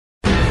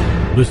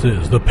This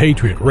is the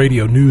Patriot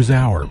Radio News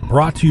Hour,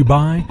 brought to you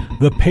by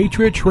the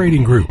Patriot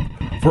Trading Group.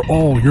 For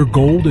all your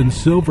gold and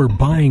silver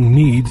buying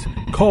needs,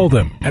 call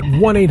them at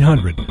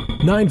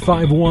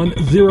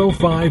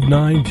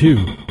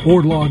 1-800-951-0592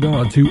 or log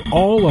on to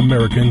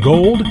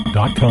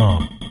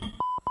allamericangold.com.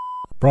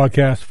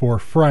 Broadcast for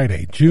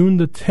Friday, June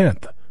the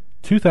 10th,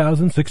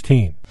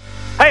 2016.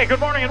 Hey,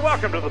 good morning and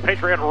welcome to the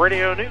Patriot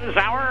Radio News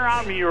Hour.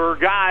 I'm your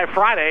guy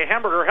Friday,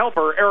 hamburger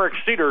helper Eric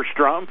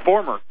Cedarstrom,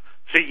 former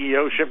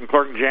CEO, Ship and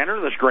Clerk and Janitor,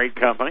 this great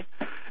company.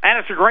 And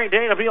it's a great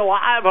day to be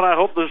alive, and I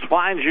hope this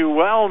finds you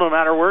well no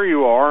matter where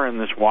you are in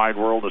this wide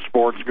world of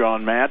sports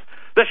gone mad.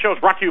 This show is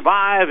brought to you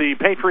by the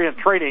Patriot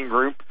Trading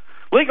Group.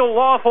 Legal,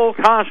 lawful,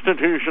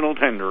 constitutional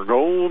tender,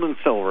 gold and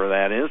silver,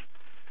 that is.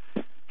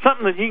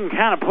 Something that you can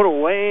kind of put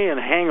away and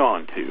hang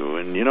on to.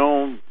 And, you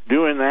know,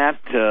 doing that,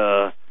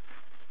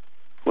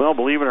 well,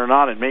 believe it or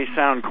not, it may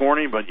sound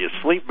corny, but you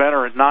sleep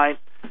better at night.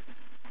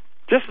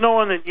 Just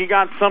knowing that you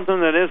got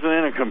something that isn't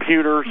in a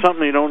computer,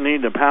 something you don't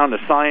need to pound a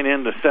sign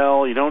in to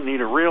sell, you don't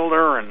need a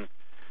realtor, and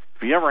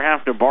if you ever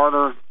have to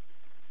barter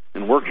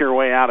and work your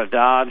way out of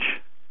Dodge,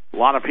 a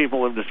lot of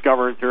people have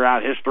discovered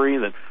throughout history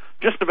that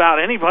just about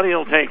anybody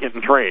will take it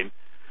and trade.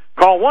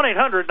 Call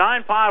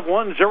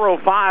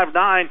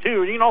 1-800-951-0592.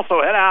 You can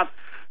also head out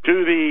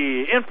to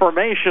the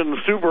information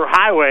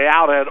superhighway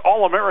out at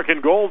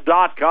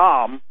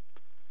allamericangold.com.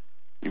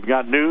 You've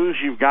got news,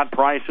 you've got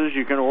prices,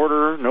 you can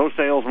order, no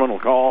salesman will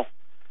call.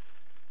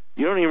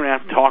 You don't even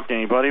have to talk to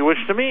anybody, which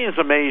to me is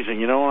amazing.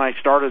 You know, when I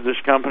started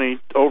this company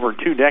over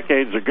 2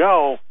 decades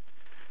ago,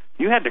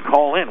 you had to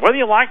call in. Whether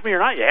you like me or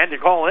not, you had to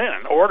call in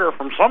and order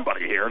from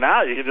somebody here.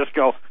 Now you can just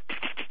go,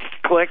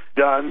 click,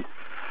 done.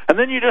 And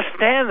then you just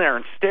stand there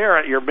and stare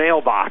at your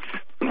mailbox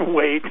and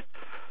wait,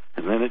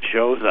 and then it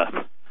shows up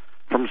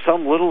from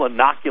some little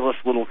innocuous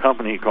little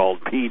company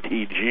called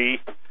PTG.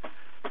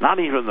 Not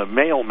even the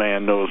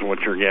mailman knows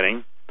what you're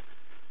getting.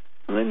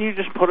 And then you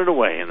just put it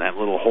away in that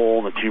little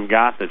hole that you've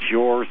got that's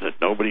yours, that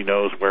nobody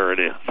knows where it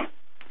is.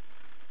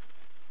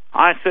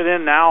 I sit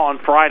in now on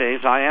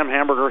Fridays. I am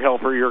Hamburger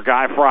Helper, your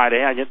guy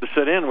Friday. I get to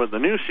sit in with the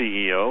new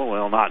CEO.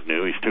 Well, not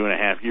new. He's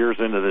 2.5 years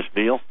into this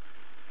deal.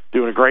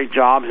 Doing a great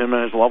job. Him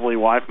and his lovely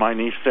wife, my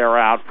niece Sarah,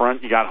 out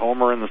front. You got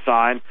Homer in the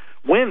side.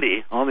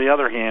 Wendy, on the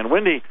other hand.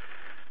 Wendy,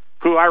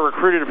 who I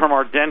recruited from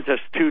our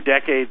dentist 2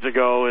 decades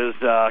ago, is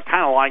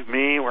kind of like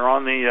me. We're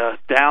on the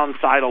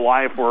downside of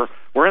life.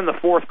 We're in the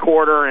fourth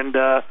quarter, and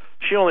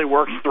she only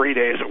works 3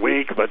 days a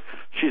week, but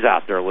she's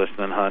out there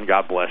listening, hon.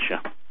 God bless you.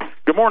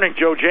 Good morning,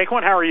 Joe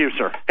Jaquin. How are you,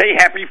 sir? Hey,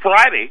 happy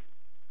Friday.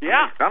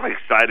 Yeah. I'm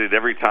excited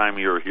every time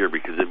you're here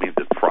because it means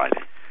it's Friday.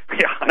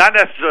 Yeah. Not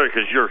necessarily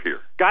because you're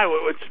here. Guy,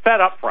 it's Fed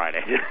Up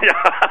Friday.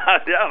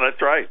 Yeah, that's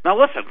right. Now,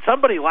 listen,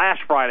 somebody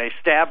last Friday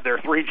stabbed their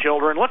 3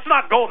 children. Let's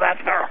not go that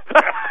far.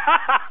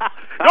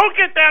 Don't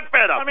get that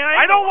fed up. I mean,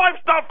 I don't wipe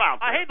stuff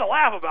out. I hate to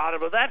laugh about it,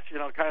 but that's,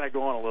 kind of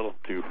going a little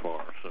too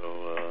far.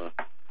 So,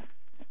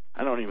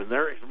 I don't even,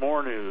 there is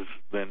more news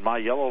than my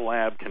yellow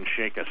lab can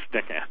shake a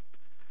stick at.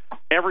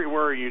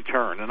 Everywhere you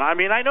turn. And, I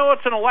mean, I know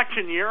it's an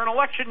election year, and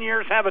election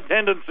years have a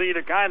tendency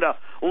to kind of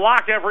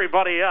lock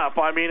everybody up.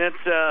 I mean,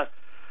 it's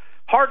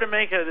hard to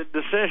make a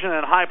decision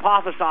and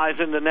hypothesize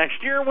into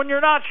next year when you're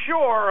not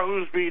sure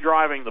who's be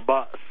driving the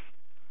bus.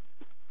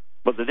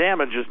 But the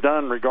damage is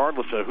done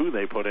regardless of who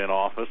they put in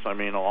office. I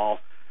mean,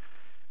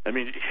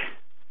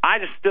 I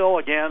just still,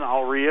 again,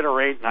 I'll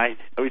reiterate, and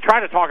we try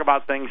to talk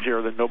about things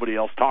here that nobody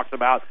else talks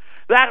about.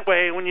 That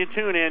way, when you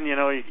tune in,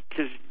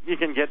 because you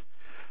can get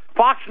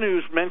Fox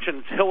News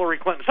mentions Hillary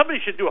Clinton. Somebody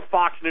should do a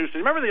Fox News.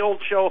 Remember the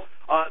old show,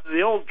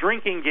 the old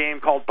drinking game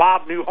called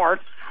Bob Newhart?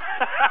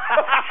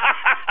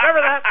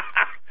 Remember that?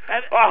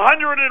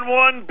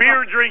 101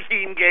 beer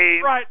drinking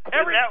game. Right.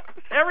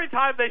 Every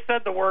time they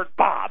said the word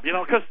Bob,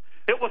 because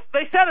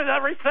they said it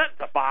every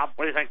sentence. Bob,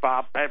 what do you think,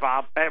 Bob? Hey,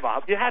 Bob. Hey,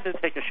 Bob. You had to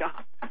take a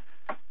shot.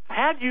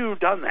 Had you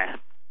done that,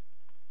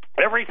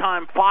 every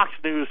time Fox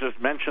News has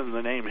mentioned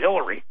the name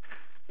Hillary,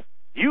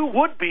 you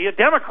would be a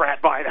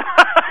Democrat by now.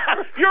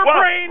 Your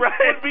brain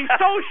would be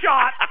so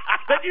shot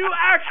that you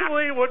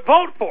actually would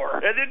vote for her.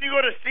 And then you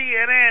go to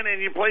CNN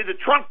and you play the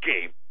Trump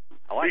game.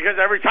 Because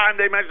every time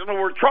they mention the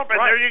word Trump, and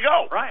there you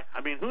go. Right. I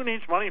mean, who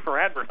needs money for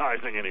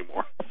advertising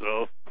anymore?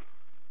 So,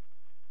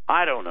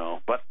 I don't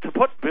know. But to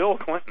put Bill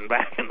Clinton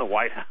back in the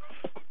White House,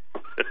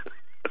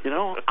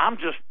 I'm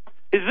just,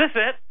 is this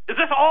it? Is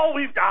this all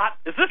we've got?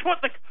 Is this what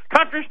the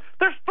country's,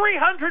 there's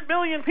 300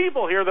 million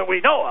people here that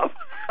we know of.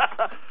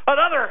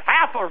 Another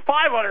half or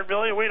 500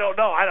 million we don't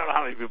know. I don't know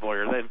how many people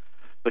are here.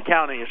 The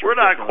counting is We're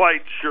ridiculous. Not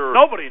quite sure.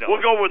 Nobody knows.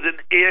 We'll go with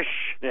an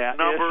ish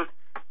number. Ish.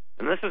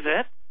 And this is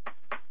it?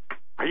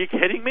 Are you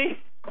kidding me?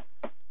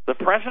 The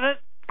President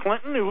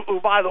Clinton, who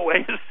by the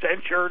way is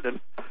censured,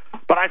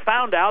 but I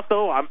found out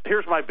though,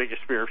 here's my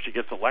biggest fear if she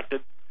gets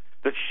elected,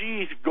 that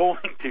she's going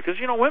to, because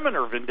women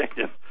are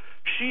vindictive.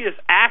 She is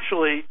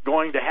actually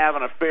going to have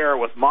an affair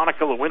with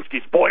Monica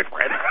Lewinsky's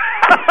boyfriend,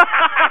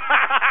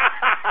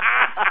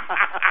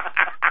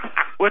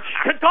 which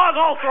could cause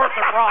all sorts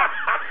of problems.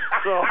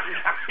 So,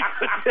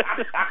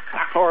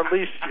 or at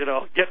least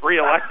get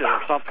reelected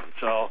or something.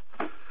 So.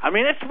 I I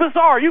mean, it's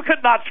bizarre. You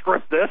could not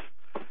script this.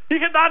 You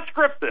could not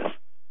script this.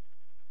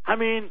 I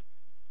mean,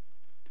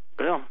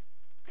 well,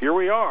 here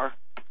we are.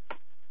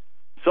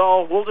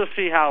 So we'll just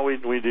see how we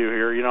do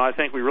here. You know, I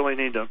think we really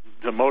need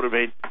to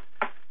motivate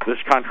this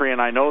country,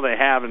 and I know they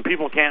have, and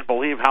people can't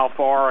believe how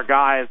far a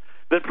guy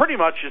that pretty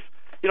much is,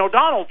 you know,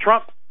 Donald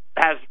Trump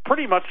has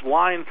pretty much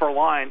line for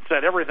line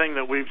said everything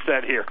that we've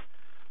said here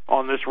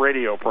on this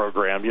radio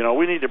program. You know,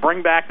 we need to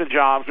bring back the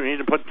jobs. We need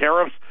to put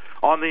tariffs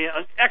on the,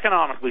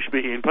 economically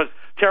speaking, put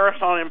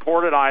tariffs on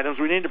imported items.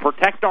 We need to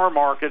protect our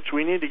markets.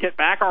 We need to get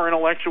back our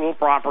intellectual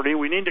property.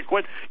 We need to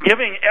quit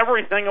giving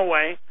everything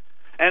away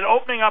and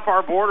opening up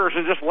our borders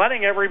and just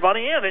letting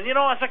everybody in. And, you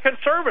know, as a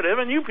conservative,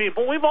 and you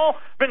people, we've all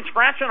been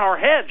scratching our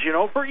heads, you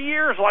know, for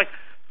years. Like,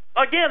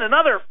 again,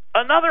 another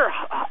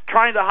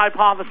trying to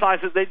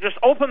hypothesize that they just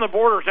open the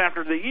borders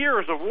after the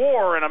years of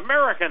war and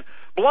American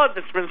blood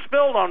that's been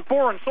spilled on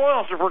foreign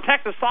soils to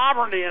protect the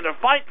sovereignty and to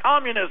fight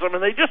communism,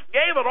 and they just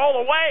gave it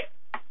all away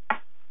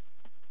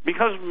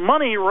because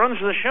money runs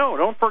the show.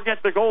 Don't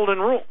forget the golden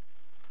rule.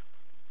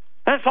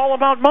 That's all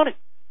about money.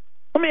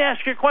 Let me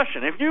ask you a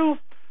question. If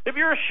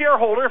you're a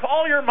shareholder, if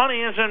all your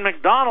money is in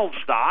McDonald's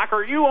stock,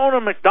 or you own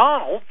a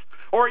McDonald's,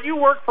 or you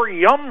work for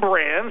Yum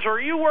Brands, or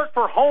you work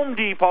for Home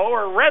Depot,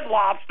 or Red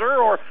Lobster,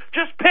 or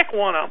just pick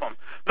one of them,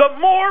 the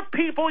more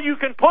people you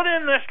can put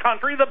in this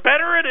country, the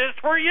better it is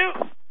for you.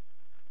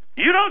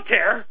 You don't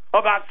care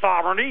about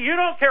sovereignty. You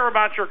don't care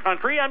about your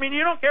country. I mean,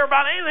 you don't care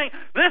about anything.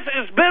 This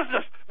is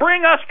business.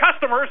 Bring us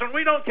customers, and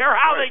we don't care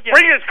how they get.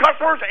 Bring us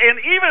customers, and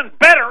even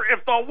better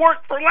if they'll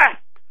work for less.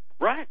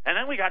 Right, and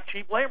then we got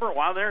cheap labor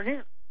while they're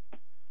here.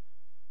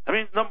 I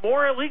mean, the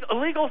more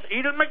illegals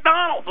eat at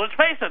McDonald's, let's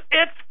face it,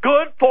 it's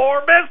good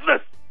for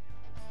business.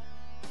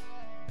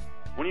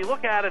 When you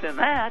look at it in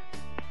that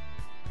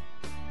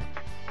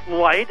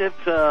light,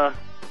 it's a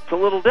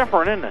little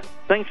different, isn't it?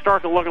 Things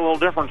start to look a little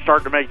different,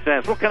 start to make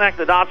sense. We'll connect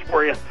the dots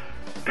for you.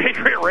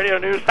 Patriot Radio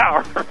News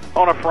Hour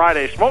on a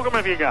Friday. Smoke them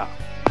if you got.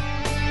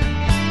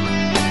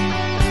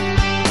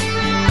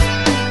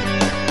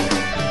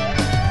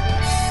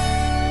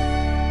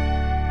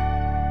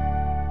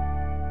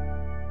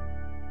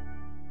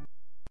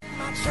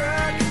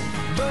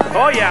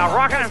 Oh, yeah,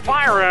 rocking and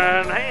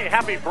firing. Hey,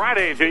 happy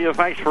Friday to you.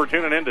 Thanks for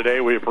tuning in today.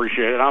 We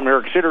appreciate it. I'm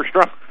Eric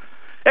Sitterstrom.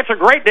 It's a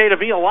great day to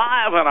be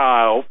alive, and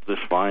I hope this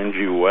finds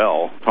you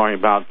well. Talking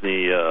about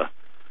the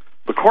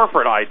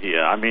corporate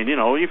idea. I mean, you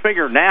know, you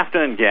figure NAFTA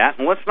and GATT,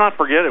 and let's not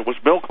forget it was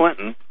Bill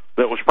Clinton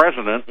that was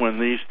president when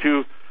these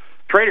two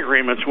trade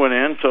agreements went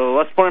in, so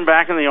let's put him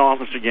back in the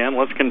office again.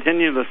 Let's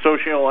continue the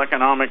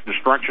socio-economic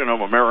destruction of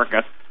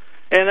America.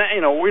 And,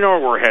 you know, we know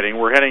where we're heading.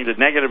 We're heading to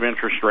negative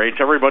interest rates.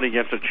 Everybody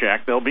gets a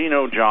check. There'll be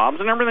no jobs,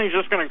 and everything's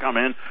just going to come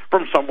in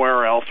from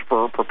somewhere else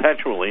for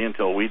perpetually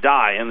until we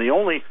die. And the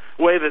only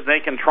way that they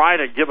can try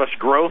to give us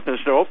growth is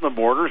to open the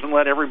borders and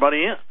let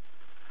everybody in.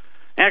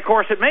 And, of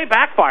course, it may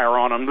backfire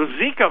on them. The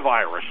Zika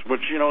virus,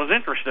 which, you know, is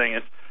interesting.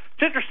 It's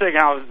interesting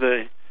how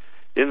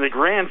in the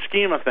grand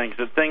scheme of things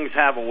that things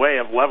have a way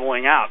of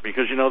leveling out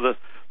because, you know, the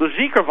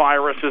Zika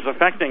virus is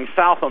affecting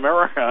South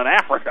America and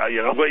Africa,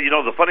 you know. Well, you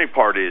know, the funny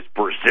part is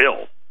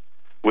Brazil,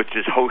 which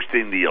is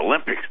hosting the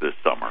Olympics this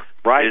summer,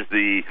 right, is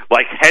the,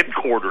 like,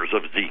 headquarters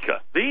of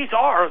Zika. These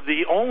are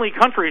the only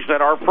countries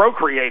that are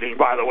procreating,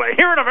 by the way.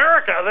 Here in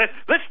America,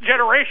 this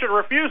generation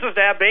refuses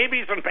to have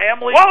babies and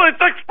families. Well, it's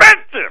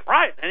expensive!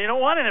 Right, and you know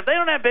what? And if they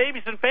don't have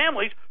babies and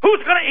families, who's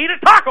going to eat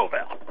at Taco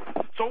Bell?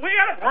 So we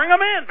got to bring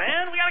them in,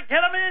 man. We got to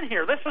get them in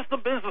here. This is the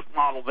business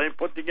model they've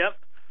put together.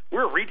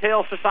 We're a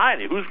retail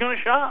society. Who's going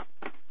to shop?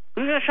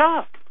 Who's going to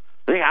shop?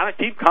 They got to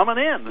keep coming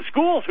in. The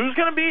schools, who's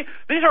going to be?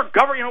 These are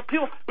government, you know,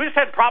 people. We just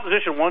had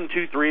Proposition 1,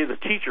 2, 3, the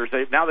teachers.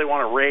 Now they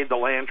want to raid the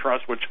land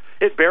trust, which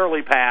it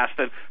barely passed,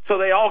 and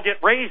so they all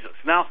get raises.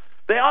 Now,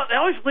 they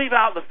always leave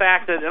out the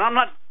fact that, and I'm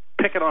not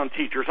picking on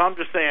teachers, I'm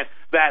just saying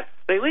that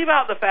they leave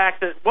out the fact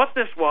that what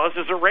this was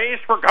is a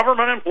raise for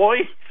government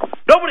employees.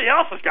 Nobody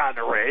else has gotten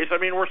a raise. I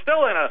mean, we're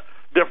still in a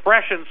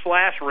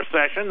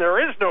depression/recession.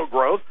 There is no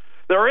growth.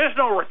 There is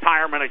no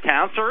retirement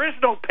accounts. There is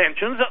no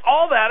pensions.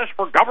 All that is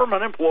for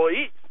government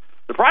employees.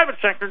 The private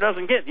sector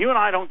doesn't get it. You and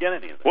I don't get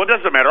any of it. Well, it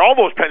doesn't matter. All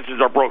those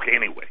pensions are broke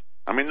anyway.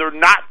 I mean, they're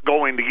not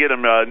going to get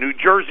them. New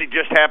Jersey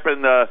just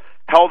happened,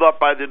 held up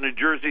by the New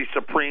Jersey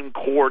Supreme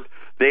Court.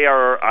 They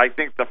are, I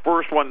think, the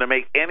first one to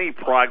make any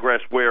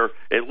progress where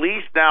at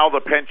least now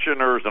the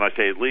pensioners, and I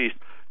say at least,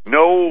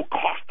 no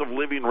cost of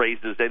living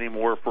raises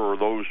anymore for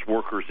those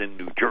workers in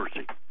New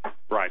Jersey.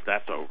 Right,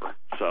 that's over.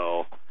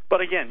 So,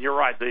 but again, you're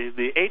right.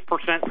 The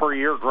 8% per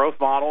year growth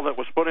model that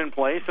was put in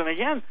place, and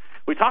again,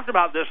 we talked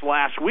about this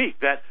last week,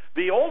 that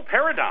the old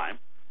paradigm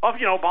of,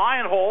 you know, buy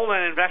and hold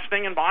and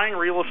investing and buying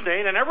real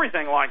estate and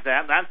everything like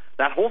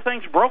that whole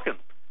thing's broken.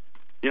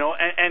 You know,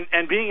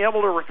 and being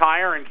able to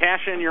retire and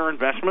cash in your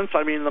investments,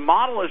 I mean, the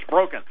model is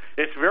broken.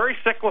 It's very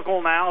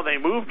cyclical now. They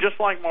move just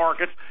like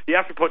markets. You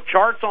have to put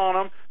charts on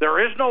them. There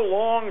is no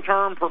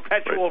long-term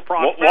perpetual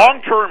prosperity.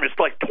 Long-term is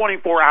like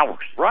 24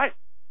 hours. Right.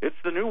 It's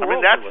the new world. I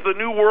mean, that's the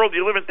new world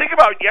you live in. Think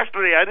about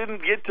yesterday. I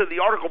didn't get to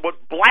the article, but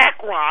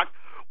BlackRock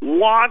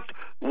wants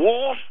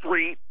Wall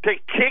Street to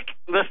kick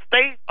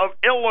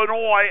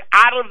Illinois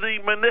out of the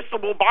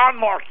municipal bond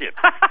market.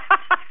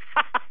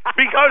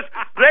 Because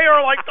they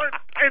are like,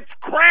 it's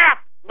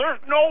crap.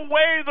 There's no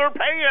way they're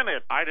paying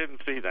it. I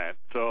didn't see that.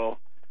 So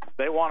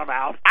they want them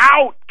out.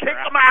 Out. Kick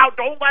them out.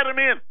 Don't let them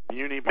in.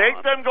 Muni Make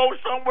bonds. them go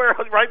somewhere,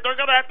 right? They're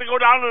going to have to go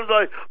down to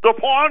the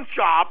pawn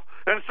shop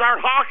and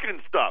start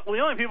hawking stuff. Well,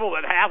 the only people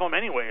that have them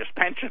anyway is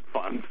pension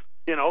funds.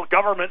 You know,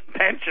 government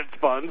pension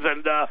funds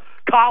and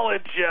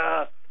college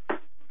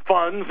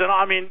funds. And,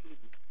 I mean,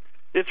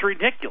 it's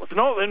ridiculous.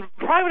 No, and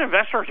private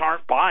investors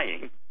aren't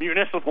buying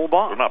municipal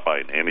bonds. They're not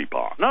buying any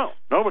bonds. No,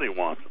 nobody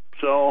wants them.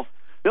 So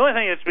the only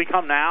thing it's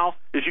become now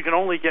is you can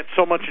only get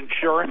so much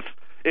insurance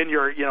in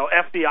your,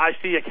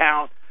 FDIC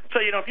account. So,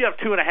 if you have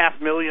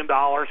 $2.5 million,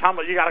 how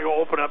much you got to go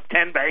open up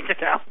 10 bank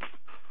accounts?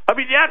 I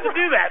mean, you have to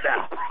do that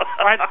now,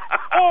 right?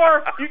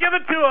 Or you give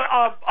it to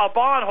a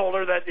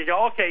bondholder that you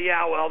go, okay,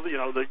 yeah, well,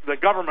 the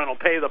government will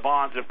pay the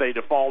bonds if they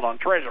default on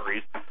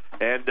treasuries.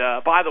 And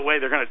by the way,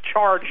 they're going to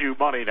charge you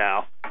money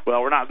now.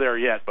 Well, we're not there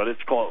yet, but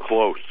it's close.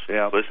 Close.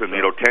 Yeah. Listen,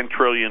 $10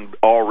 trillion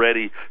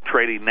already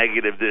trading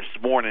negative this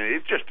morning.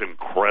 It's just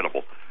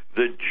incredible.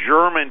 The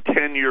German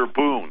 10-year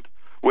bond,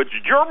 which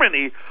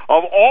Germany,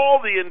 of all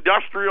the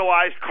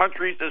industrialized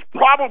countries, is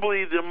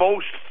probably the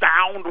most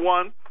sound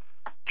one,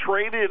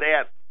 traded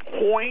at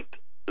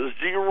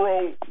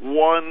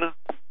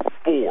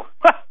 0.014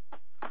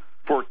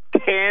 for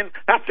 10.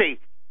 That's a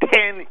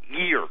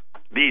 10-year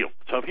deal.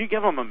 So if you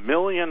give them $1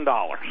 million,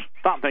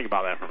 stop and think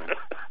about that for a minute.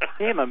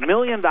 You give them $1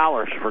 million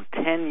for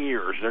 10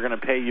 years, they're going to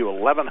pay you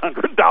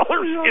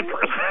 $1,100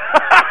 interest.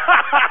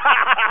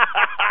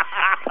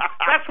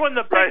 That's when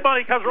the big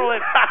money comes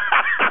rolling.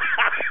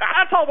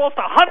 That's almost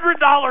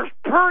 $100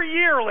 per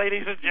year,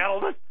 ladies and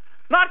gentlemen.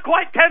 Not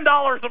quite $10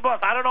 a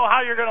month. I don't know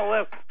how you're going to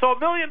live. So $1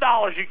 million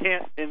you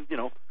can't. In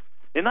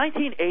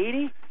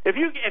 1980, if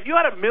you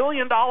had $1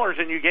 million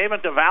and you gave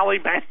it to Valley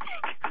Bank,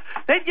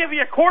 they'd give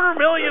you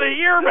 $250,000 a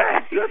year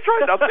back. That's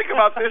right. Now think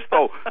about this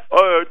though.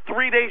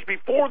 3 days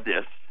before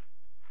this,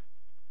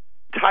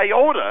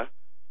 Toyota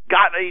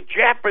got a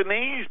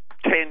Japanese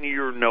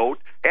 10-year note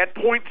at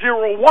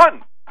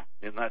 0.01.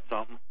 Isn't that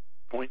something?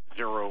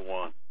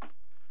 0.01.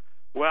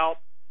 Well,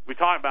 we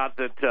talked about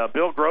that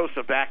Bill Gross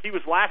is back. He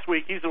was last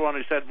week. He's the one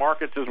who said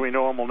markets as we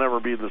know them will never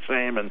be the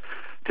same. And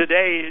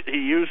today he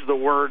used the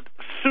word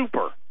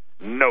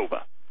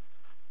supernova.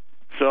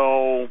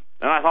 So,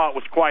 and I thought it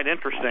was quite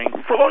interesting.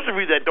 For those of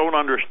you that don't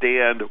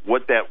understand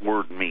what that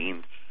word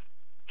means,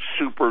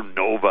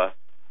 supernova,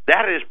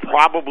 that is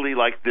probably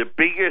like the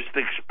biggest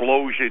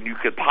explosion you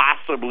could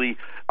possibly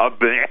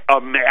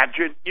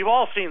imagine. You've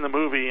all seen the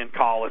movie in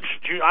college.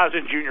 I was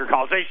in junior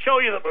college. They show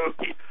you the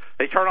movie.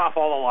 They turn off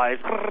all the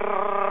lights,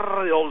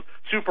 the old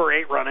Super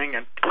 8 running,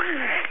 and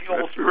the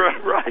old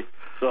right.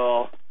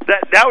 So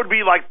that would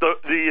be like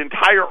the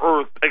entire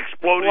Earth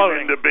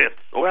exploding into bits.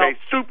 Okay, well,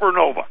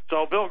 supernova.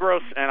 So Bill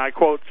Gross, and I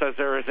quote, says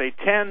there is a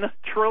 $10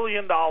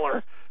 trillion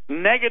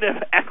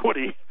negative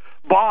equity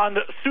bond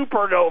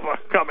supernova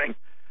coming.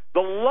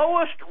 The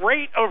lowest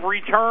rate of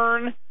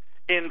return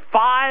in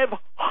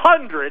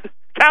 500,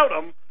 count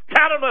them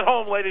at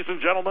home, ladies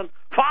and gentlemen,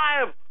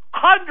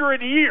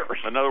 500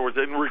 years. In other words,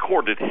 in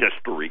recorded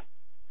history.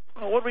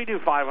 Well, what did we do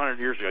 500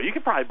 years ago? You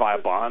could probably buy a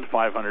bond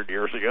 500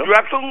 years ago. You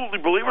absolutely,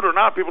 believe it or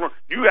not,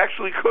 you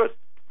actually could.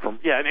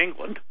 In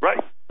England.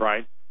 Right.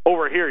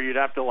 Over here, you'd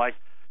have to, loan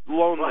the,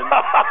 loan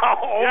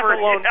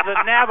the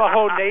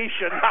Navajo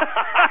Nation.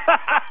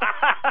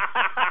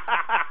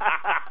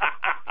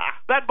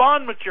 That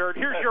bond matured.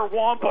 Here's your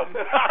wampum.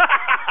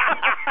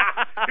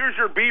 Here's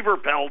your beaver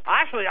pelt.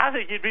 Actually, I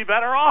think you'd be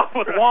better off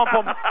with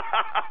wampum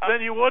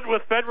than you would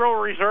with Federal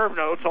Reserve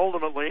notes,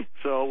 ultimately.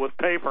 So, with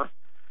paper.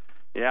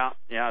 Yeah,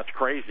 it's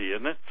crazy,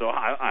 isn't it? So,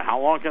 how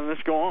long can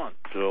this go on?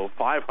 So,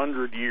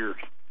 500 years.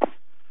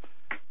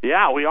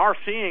 Yeah, we are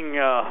seeing,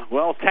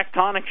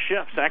 tectonic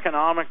shifts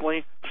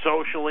economically,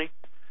 socially.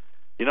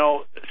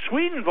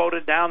 Sweden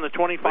voted down the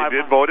 $2,500. They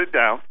did vote it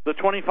down. The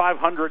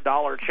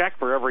 $2,500 check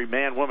for every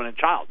man, woman, and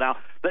child. Now,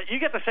 you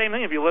get the same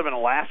thing if you live in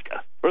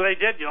Alaska, where they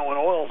did, when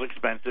oil's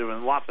expensive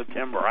and lots of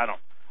timber. I don't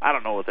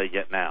know what they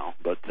get now,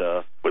 but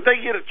they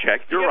get a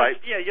check. You're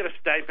right. You get a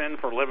stipend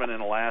for living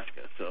in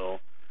Alaska. So,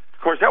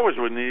 of course, that was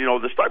when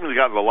the stipends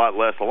got a lot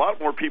less. A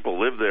lot more people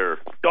live there.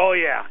 Oh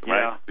yeah,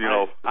 right?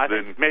 I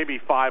think maybe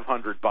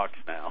 $500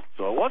 now.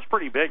 So it was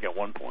pretty big at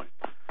one point.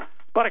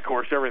 But of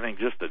course, everything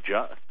just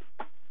adjusts.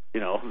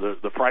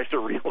 The price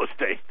of real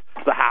estate,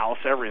 the house,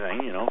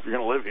 everything. If you're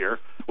going to live here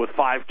with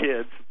 5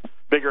 kids,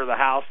 bigger the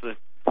house, the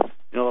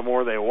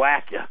more they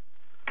whack you.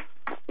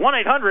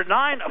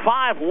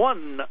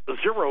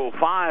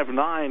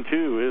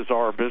 1-800-951-0592 is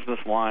our business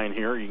line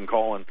here. You can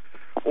call and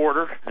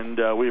order, and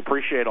we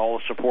appreciate all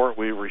the support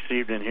we've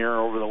received in here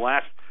over the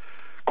last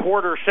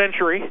quarter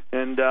century,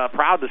 and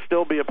proud to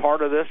still be a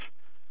part of this.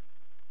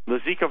 The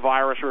Zika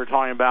virus we were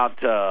talking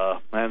about, and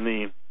I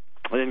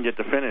didn't get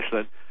to finish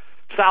that.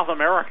 South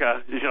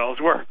America, is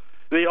where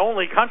the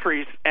only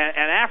countries, and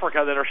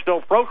Africa, that are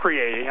still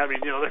procreating. I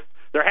mean,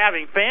 they're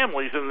having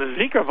families, and the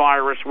Zika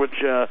virus,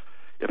 which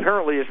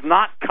apparently is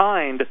not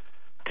kind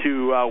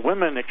to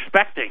women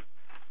expecting.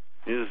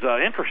 is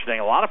interesting.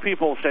 A lot of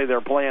people say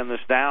they're playing this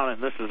down,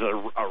 and this is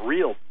a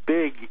real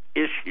big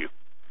issue.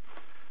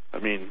 I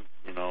mean,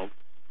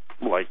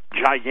 like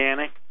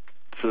gigantic.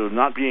 So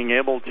not being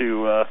able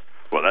to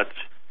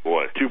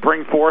to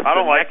bring forth I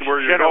don't the like next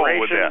where you're going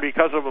with generation that.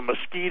 because of a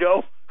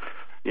mosquito.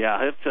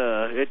 Yeah,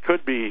 it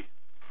could be.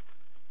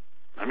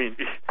 I mean,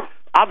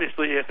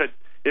 obviously, if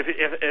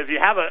you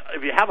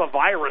have a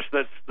virus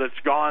that's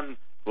gone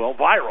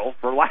viral,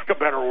 for lack of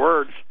better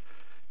words,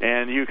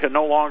 and you can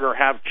no longer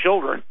have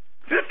children.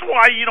 That's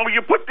why,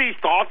 you put these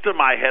thoughts in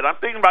my head. I'm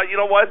thinking about,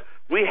 what?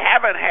 We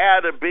haven't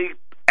had a big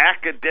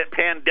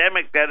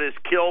pandemic that has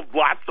killed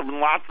lots and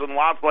lots and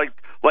lots like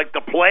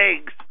the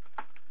plagues.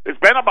 It's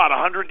been about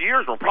 100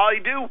 years. We'll probably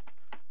due.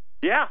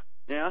 Yeah.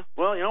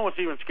 Well, what's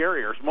even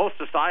scarier is most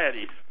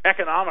societies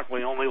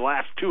economically only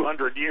last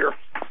 200 years.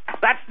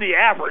 That's the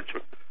average.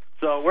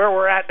 So where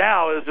we're at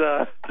now is...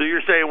 So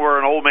you're saying we're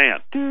an old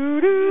man.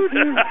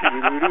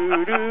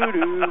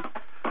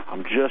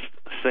 I'm just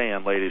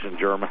saying, ladies and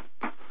gentlemen.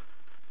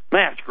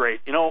 Man, it's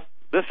great.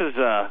 This is...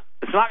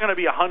 it's not going to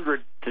be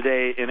 100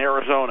 today in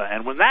Arizona.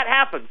 And when that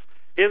happens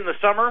in the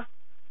summer,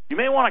 you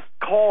may want to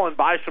call and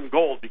buy some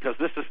gold, because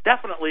this is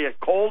definitely a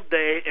cold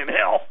day in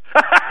hell.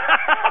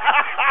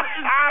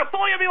 It's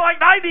only going to be like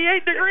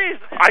 98 degrees.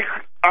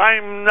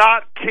 I'm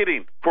not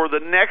kidding. For the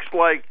next,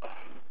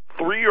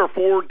 3 or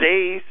 4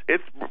 days,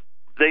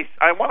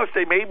 I want to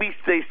say maybe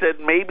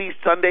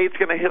Sunday it's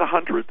going to hit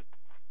 100.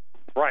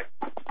 Right.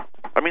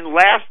 I mean,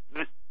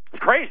 it's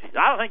crazy.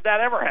 I don't think that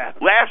ever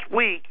happened. Last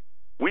week,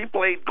 we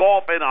played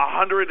golf in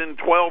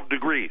 112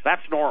 degrees.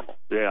 That's normal.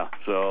 Yeah.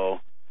 So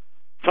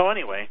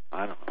anyway,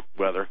 I don't know.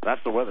 Weather.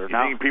 That's the weather. You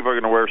think people are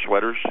going to wear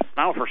sweaters?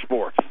 Now for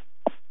sports.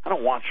 I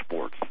don't watch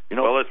sports.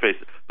 Well, let's face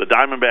it. The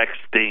Diamondbacks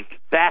stink.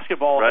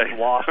 Basketball has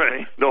lost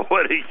me.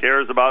 Nobody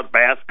cares about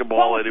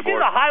basketball anymore. See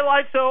the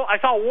highlights, though? I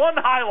saw one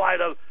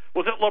highlight of,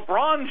 was it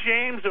LeBron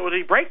James? Or did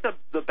he break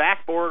the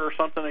backboard or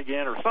something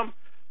again?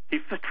 He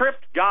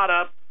tripped, got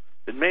up,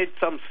 and made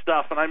some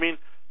stuff. And, I mean,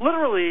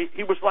 literally,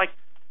 he was like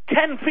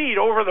 10 feet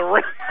over the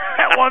rim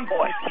at one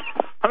point.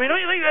 I mean,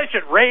 don't you think they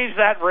should raise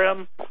that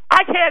rim?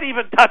 I can't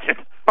even touch it.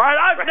 All right,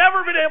 I've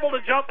never been able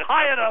to jump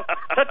high enough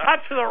to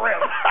touch the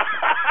rim.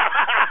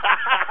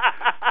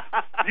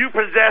 You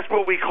possess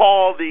what we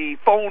call the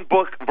phone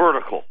book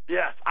vertical.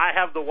 Yes, I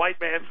have the white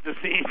man's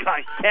disease.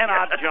 I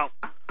cannot jump.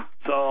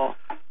 So,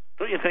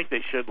 don't you think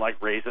they should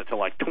raise it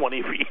to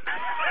 20 feet?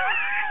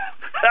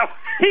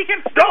 He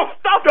can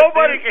stop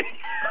nobody can.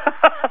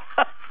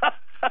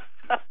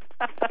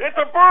 It's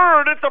a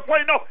bird. It's a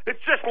plane. No,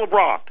 it's just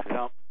LeBron.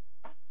 Yeah.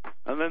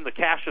 And then the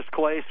Cassius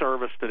Clay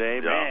service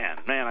today. Yeah.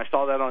 Man, I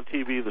saw that on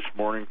TV this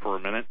morning for a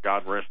minute.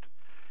 God rest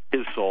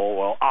his soul.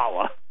 Well,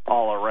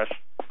 Allah rest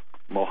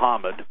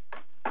Muhammad.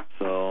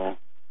 So,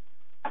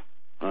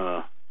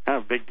 kind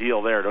of a big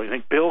deal there, don't you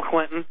think? Bill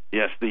Clinton,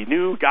 yes, the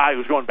new guy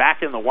who's going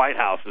back in the White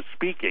House, is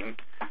speaking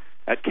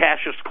at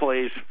Cassius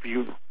Clay's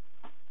funeral.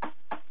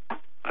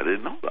 I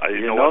didn't know that.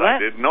 I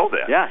didn't know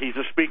that. Yeah, he's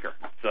a speaker.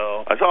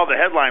 So I saw the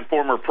headline,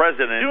 former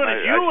president. Doing a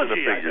eulogy, I should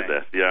have figured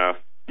that. Yeah.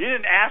 You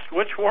didn't ask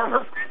which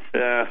former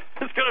Yeah.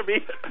 It's going to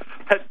be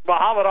at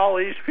Muhammad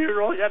Ali's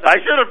funeral. Yeah,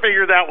 I should have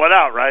figured that one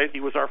out, right? He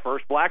was our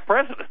first black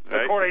president,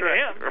 according to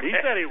him. Right. He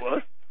said he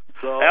was.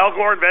 So, Al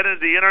Gore invented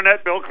the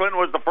Internet. Bill Clinton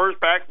was the first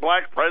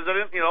black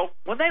president,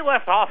 When they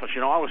left office,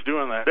 I was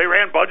doing that. They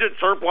ran budget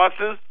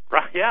surpluses.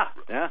 Right, yeah.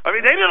 I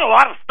mean, they did a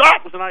lot of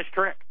stuff. It was a nice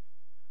trick.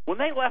 When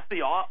they left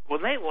the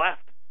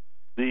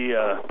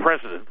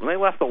president, when they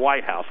left the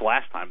White House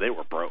last time, they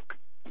were broke.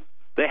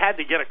 They had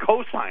to get a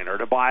cosigner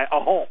to buy a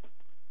home.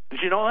 Did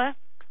you know that?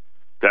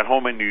 That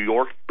home in New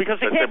York? Because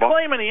you can't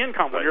claim any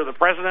income when you're the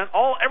president.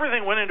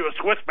 Everything went into a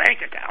Swiss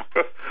bank account.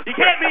 You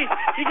can't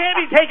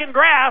be taking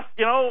graft.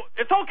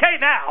 It's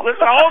okay now.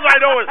 Listen, all I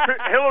know is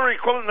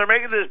Hillary Clinton. They're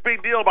making this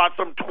big deal about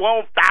some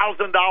 $12,000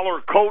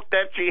 coat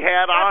that she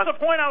had on. That's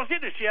the point I was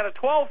getting to. She had a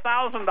 $12,000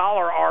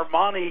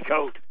 Armani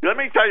coat. Let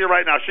me tell you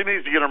right now, she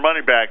needs to get her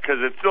money back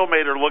because it still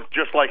made her look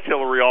just like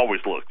Hillary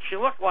always looked. She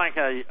looked like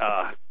a.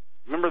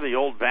 Remember the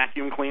old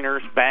vacuum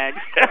cleaners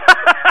bags?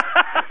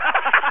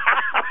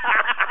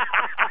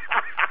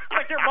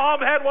 Like your mom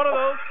had one of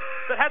those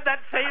that had that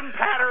same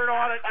pattern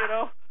on it,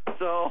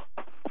 So,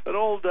 an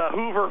old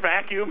Hoover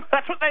vacuum.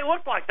 That's what they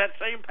looked like, that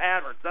same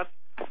pattern.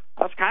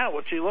 That's kind of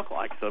what she looked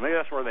like. So maybe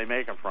that's where they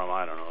make them from.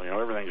 I don't know.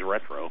 Everything's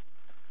retro.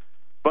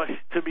 But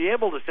to be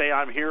able to say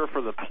I'm here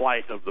for the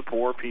plight of the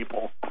poor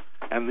people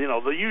and,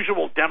 the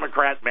usual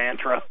Democrat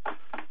mantra,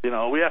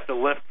 we have to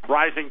lift,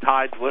 rising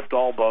tides lift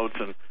all boats,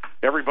 and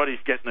everybody's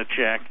getting a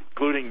check,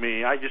 including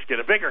me. I just get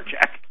a bigger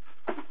check.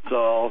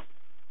 So,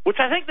 which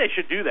I think they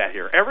should do that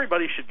here.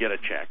 Everybody should get a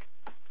check.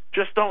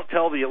 Just don't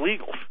tell the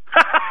illegals.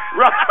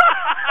 Right.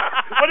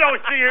 Well, no,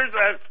 see,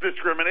 that's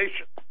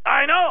discrimination.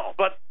 I know,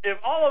 but if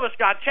all of us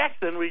got checks,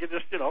 then we could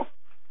just,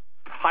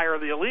 hire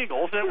the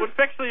illegals, and it would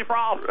fix the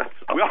problem.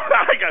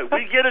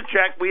 We get a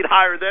check, we'd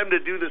hire them to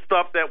do the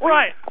stuff that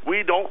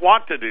we don't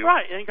want to do.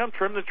 Right, and you come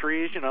trim the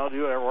trees, do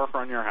whatever, work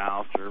on your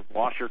house, or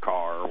wash your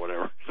car, or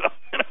whatever. So,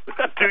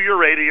 do your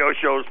radio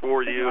shows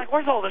for you. Like,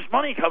 where's all this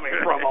money coming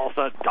from all of a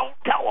sudden? Don't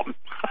tell them.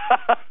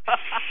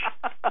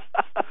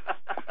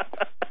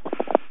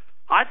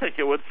 I think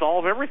it would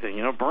solve everything.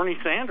 You know, Bernie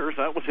Sanders,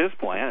 that was his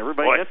plan.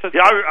 Everybody gets it.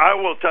 Yeah, I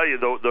will tell you,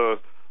 though,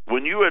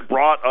 when you had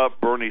brought up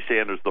Bernie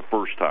Sanders the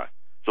first time.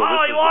 So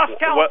he lost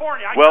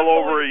California. Well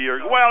over a year.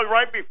 Well,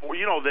 right before,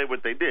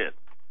 what they did.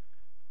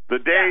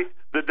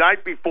 The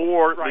night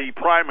before the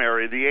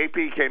primary, the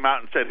AP came out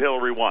and said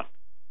Hillary won.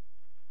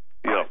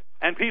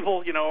 And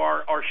people,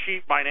 are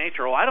sheep by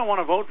nature. Well, I don't want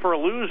to vote for a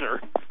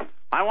loser.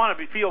 I want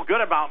to feel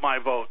good about my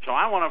vote, so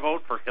I want to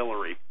vote for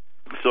Hillary.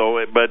 So,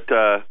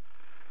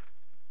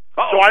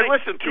 so I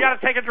listened to him. You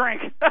got to take a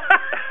drink.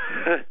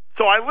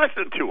 So I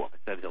listened to him. I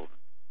said Hillary.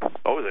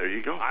 Oh, there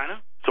you go. I know.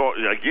 So,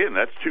 again,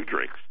 that's 2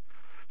 drinks.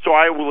 So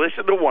I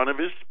listened to one of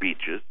his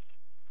speeches,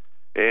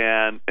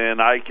 and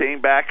I came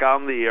back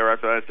on the air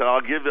after I said,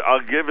 I'll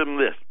give him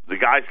this. The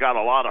guy's got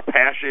a lot of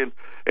passion,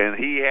 and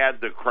he had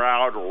the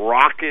crowd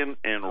rocking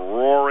and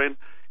roaring,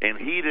 and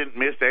he didn't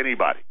miss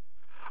anybody.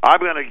 I'm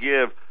going to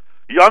give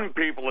young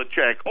people a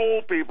check,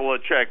 old people a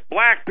check,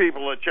 black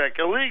people a check,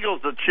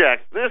 illegals a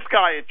check, this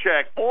guy a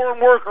check, foreign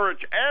worker a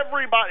check,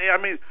 everybody.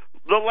 I mean,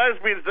 the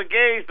lesbians, the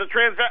gays, the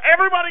trans,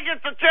 everybody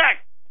gets a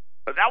check.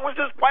 That was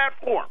his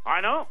platform.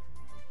 I know.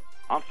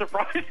 I'm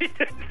surprised he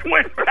didn't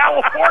win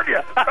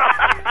California.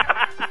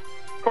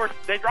 Of course,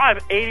 they drive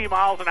 80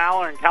 miles an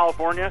hour in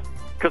California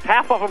because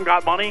half of them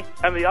got money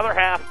and the other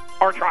half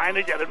are trying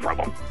to get it from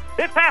them.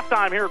 It's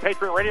halftime here at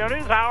Patriot Radio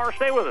News Hour.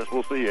 Stay with us.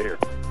 We'll see you here.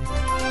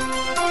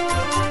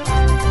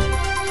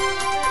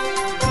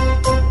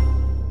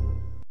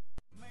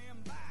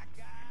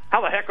 How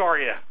the heck are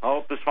you? I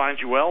hope this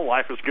finds you well.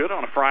 Life is good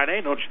on a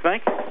Friday, don't you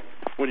think?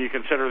 When you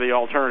consider the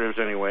alternatives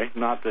anyway.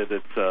 Not that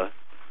it's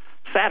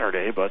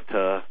Saturday, but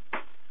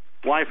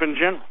life in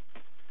general.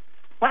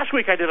 Last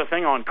week I did a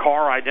thing on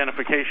car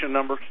identification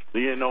numbers. Do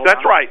you know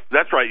That's right.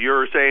 That's right. You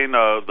were saying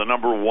the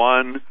number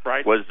 1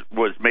 right.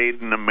 was made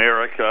in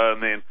America,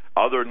 and then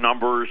other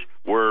numbers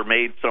were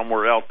made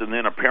somewhere else, and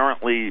then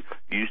apparently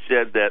you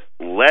said that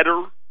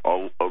letter,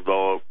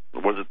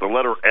 was it the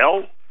letter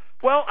L?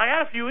 Well, I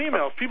had a few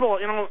emails. People,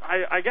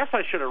 I guess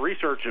I should have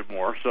researched it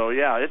more. So,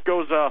 yeah, it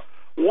goes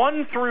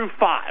 1 through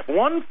 5.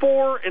 1,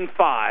 4, and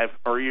 5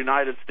 are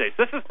United States.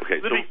 This is the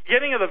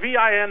beginning of the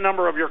VIN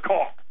number of your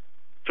car.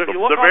 So if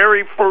you look the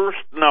very first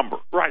number.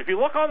 Right. If you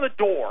look on the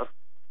door,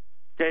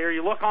 or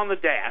you look on the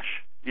dash,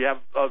 you have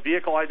a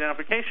vehicle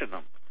identification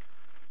number.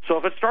 So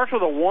if it starts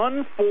with a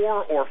 1,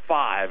 4, or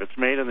 5, it's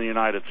made in the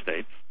United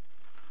States.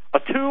 A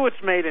 2,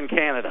 it's made in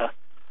Canada.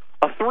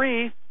 A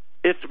 3,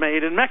 it's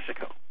made in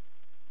Mexico.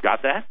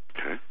 Got that?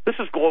 Okay. This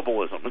is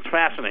globalism. It's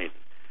fascinating.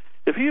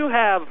 If you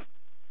have,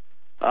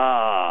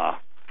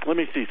 let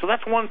me see. So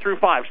that's 1 through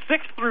 5.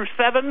 6 through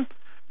 7,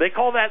 they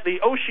call that the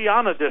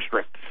Oceania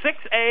District.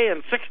 6A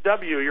and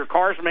 6W, your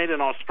car's made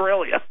in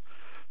Australia.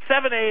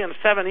 7A and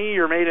 7E,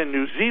 you're made in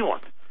New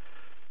Zealand.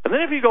 And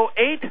then if you go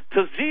 8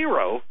 to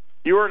 0,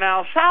 you are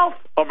now South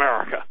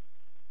America.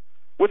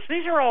 Which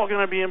these are all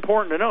going to be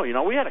important to know.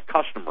 We had a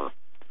customer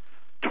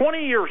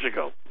 20 years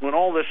ago when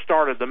all this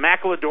started. The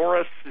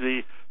maquiladoras,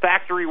 the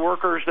factory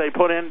workers they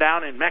put in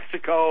down in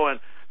Mexico, and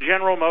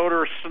General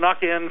Motors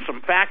snuck in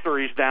some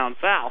factories down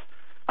south.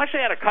 I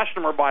actually had a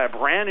customer buy a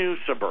brand new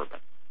Suburban.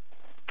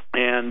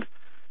 And,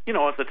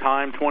 at the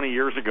time, 20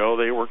 years ago,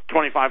 they were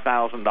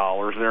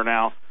 $25,000. They're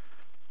now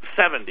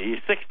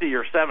 60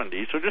 or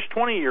 70. So just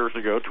 20 years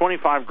ago,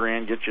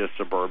 $25,000 gets you a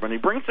Suburban. He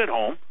brings it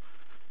home,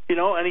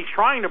 and he's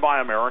trying to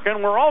buy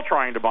American. We're all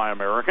trying to buy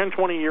American.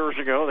 20 years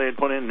ago, they had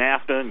put in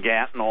NAFTA and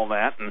GATT and all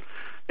that, and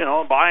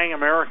buying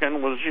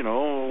American was,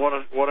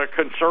 what a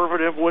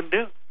conservative would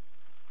do.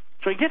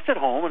 So he gets it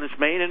home, and it's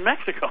made in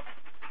Mexico.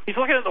 He's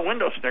looking at the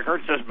window sticker.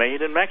 It says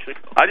made in Mexico.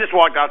 I just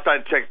walked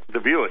outside and checked the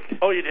Buick.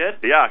 Oh, you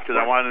did? Yeah, because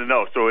I wanted to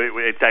know. So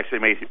it's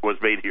actually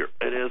was made here.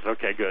 It is?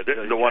 Okay, good.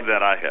 The one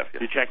that I have.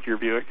 Yeah. You checked your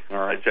Buick?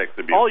 All right. I checked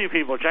the Buick. All you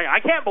people are checking. I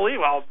can't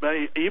believe how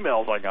many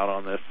emails I got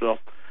on this.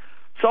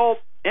 So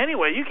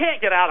anyway, you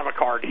can't get out of a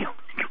car deal.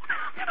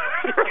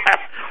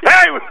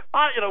 Hey,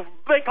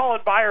 they call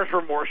it buyer's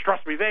remorse.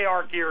 Trust me, they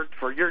are geared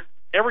for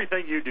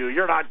everything you do.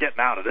 You're not getting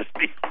out of this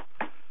deal.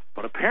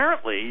 But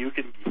apparently,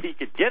 he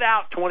could get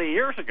out 20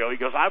 years ago. He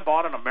goes, I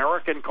bought an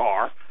American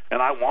car,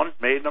 and I want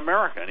it made in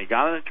America. And he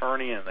got an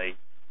attorney, and they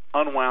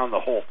unwound the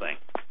whole thing.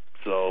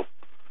 So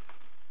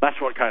that's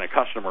what kind of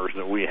customers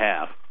that we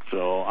have.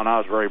 So, and I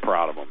was very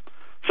proud of them.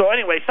 So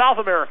anyway, South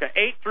America,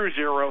 8 through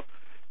 0.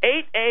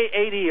 8A,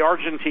 8E,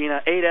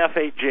 Argentina. 8F,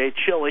 8J,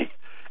 Chile.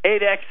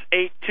 8X,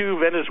 8-2,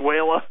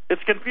 Venezuela.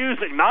 It's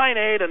confusing.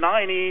 9A to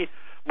 9E,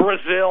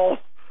 Brazil.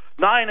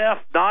 9F,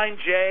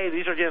 9J.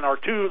 These are, again,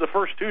 the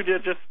first 2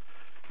 digits.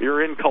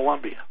 You're in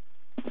Colombia.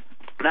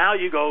 Now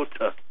you go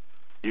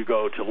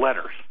to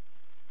letters.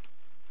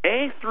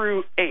 A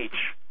through H.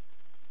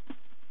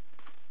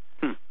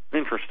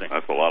 Interesting.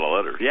 That's a lot of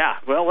letters. Yeah.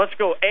 Well, let's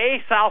go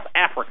A, South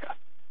Africa.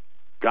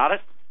 Got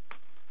it?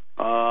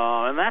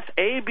 And that's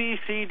A, B,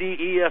 C, D,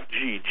 E, F,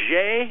 G.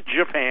 J,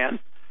 Japan.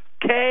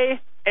 K,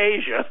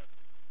 Asia.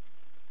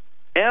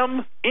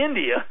 M,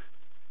 India.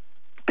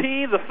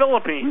 P, the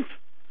Philippines.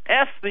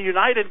 S, the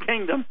United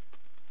Kingdom.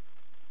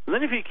 And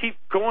then if you keep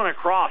going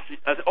across,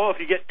 if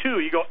you get 2,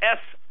 you go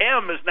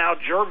SM is now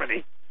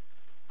Germany.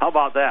 How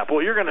about that?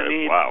 Boy, you're going to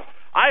need... Wow.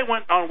 I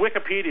went on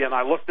Wikipedia and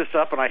I looked this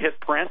up and I hit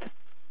print.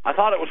 I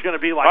thought it was going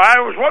to be like... I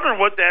was wondering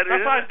what that is.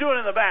 That's what I was doing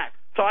in the back.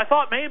 So I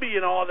thought maybe,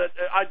 that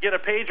I'd get a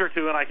page or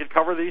two and I could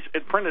cover these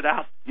and print it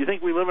out. You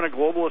think we live in a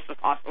globalist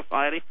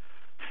society?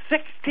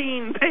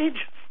 16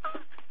 pages.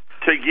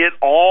 To get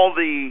all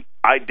the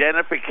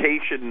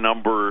identification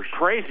numbers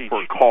crazy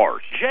for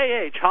cars.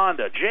 JH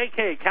Honda,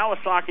 JK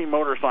Kawasaki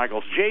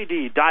Motorcycles,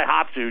 JD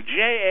Daihatsu,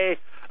 JA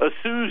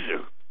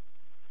Isuzu.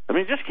 I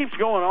mean, it just keeps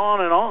going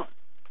on and on.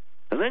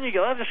 And then you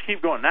go, let's just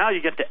keep going. Now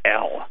you get to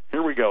L.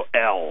 Here we go,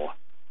 L.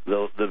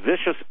 The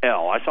vicious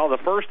L. I saw the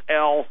first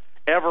L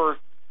ever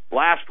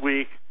last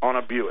week on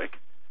a Buick.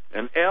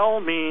 And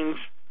L means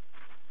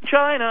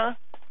China.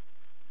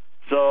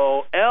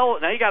 So L,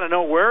 now you got to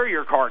know where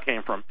your car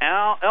came from.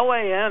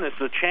 LAN is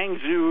the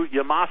Changzhou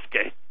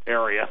Yamaske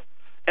area.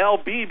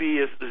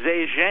 LBB is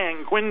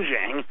Zhejiang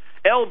Quinjiang.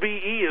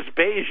 LBE is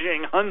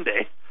Beijing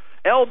Hyundai.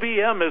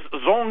 LBM is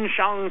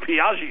Zhongshan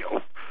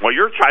Piaggio. Well,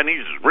 your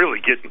Chinese is really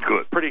getting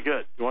good. Pretty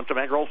good. You want some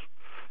egg rolls?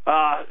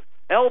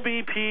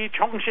 LBP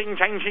Chongqing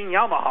Changqing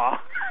Yamaha.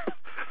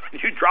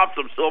 You dropped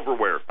some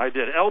silverware. I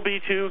did.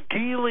 LB2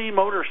 Geely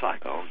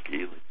Motorcycle. Oh,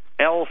 Geely.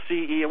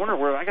 LCE. I wonder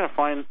where I got to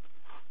find.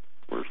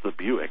 Where's the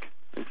Buick?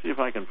 Let's see if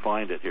I can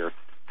find it here.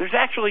 There's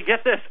actually,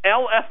 get this,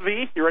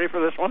 LFV. You ready for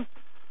this one?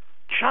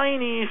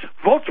 Chinese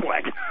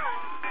Volkswagen.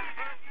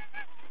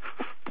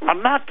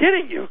 I'm not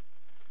kidding you.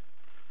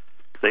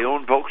 They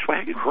own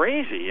Volkswagen?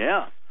 Crazy,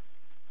 yeah.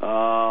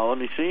 Let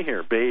me see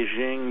here.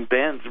 Beijing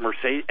Benz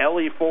Mercedes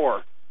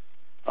LE4.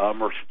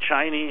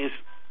 Chinese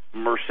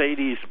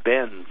Mercedes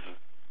Benz.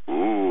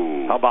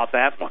 Ooh. How about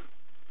that one?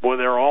 Boy,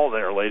 they're all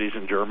there, ladies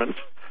and Germans.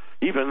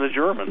 Even the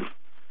Germans.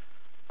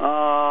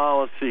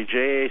 Let's see.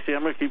 JAC.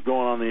 I'm going to keep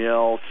going on the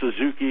L.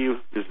 Suzuki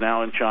is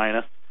now in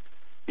China.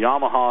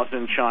 Yamaha's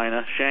in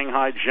China.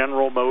 Shanghai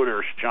General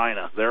Motors,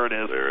 China. There it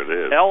is. There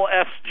it is.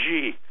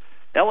 LSG.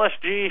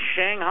 LSG,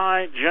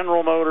 Shanghai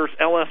General Motors,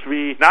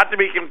 LSV. Not to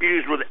be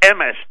confused with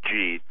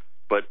MSG,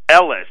 but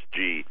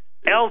LSG.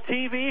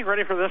 LTV,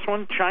 ready for this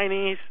one?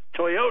 Chinese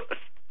Toyotas.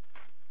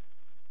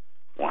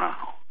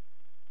 Wow.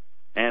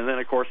 And then,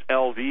 of course,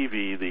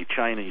 LVV, the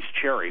Chinese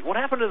Cherry. What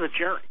happened to the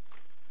Cherry?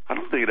 I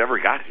don't think it ever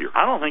got here.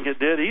 I don't think it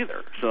did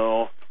either.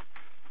 So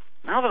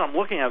now that I'm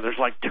looking at it, there's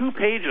like 2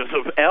 pages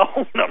of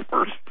L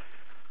numbers.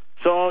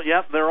 So,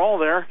 yep, they're all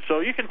there. So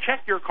you can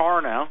check your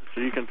car now,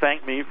 so you can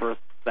thank me for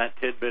that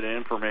tidbit of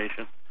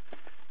information.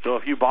 So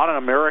if you bought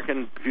a Buick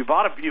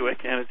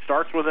and it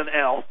starts with an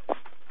L,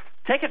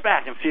 take it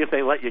back and see if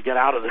they let you get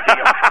out of the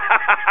deal.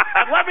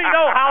 And let me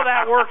know how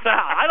that works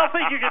out. I don't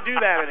think you can do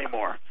that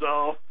anymore.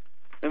 So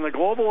in the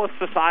globalist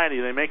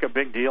society, they make a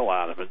big deal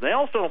out of it. They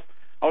also,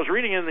 I was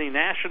reading in the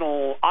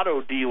National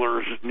Auto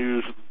Dealers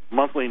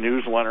monthly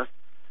newsletter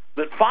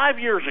that 5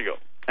 years ago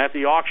at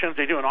the auctions,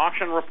 they do an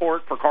auction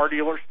report for car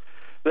dealers,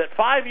 that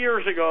 5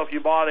 years ago if you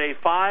bought a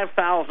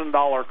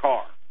 $5,000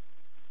 car,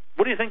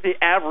 what do you think the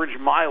average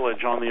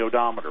mileage on the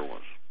odometer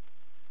was?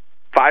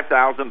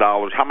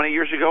 $5,000. How many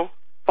years ago?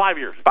 5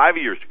 years ago. 5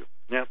 years ago.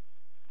 Yep.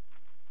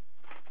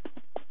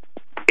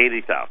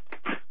 80,000.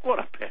 What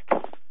a pick.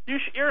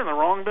 You're in the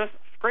wrong business.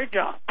 Great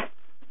job.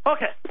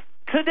 Okay.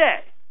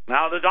 Today,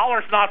 now the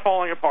dollar's not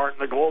falling apart in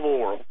the global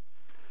world.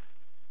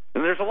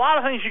 And there's a lot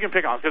of things you can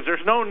pick on because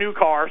there's no new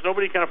cars.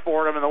 Nobody can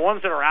afford them. And the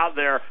ones that are out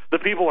there, the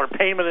people are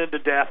paymented to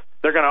death.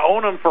 They're going to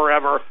own them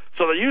forever.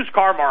 So the used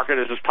car market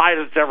is as tight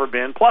as it's ever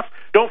been. Plus,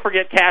 don't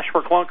forget Cash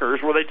for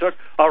Clunkers, where they took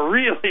a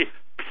really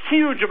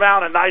huge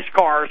amount of nice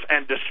cars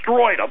and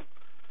destroyed them.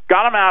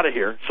 Got them out of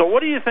here. So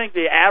what do you think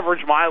the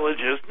average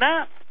mileage is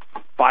now,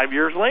 5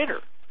 years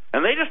later?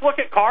 And they just look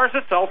at cars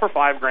that sell for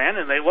 $5,000,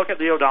 and they look at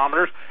the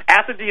odometers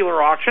at the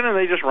dealer auction, and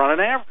they just run an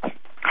average.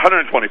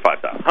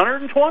 125,000.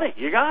 120.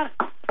 You got it.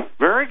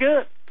 Very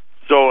good.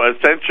 So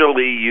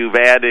essentially, you've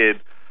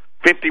added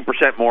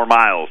 50% more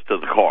miles to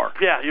the car.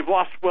 Yeah, you've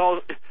lost. Well,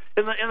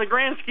 in the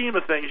grand scheme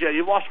of things, yeah,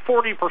 you've lost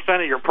 40%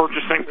 of your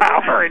purchasing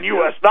power in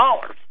U.S.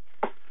 dollars.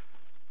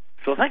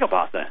 So think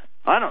about that.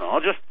 I don't know.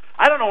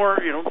 I don't know where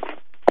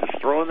just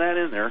throwing that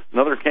in there.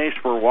 Another case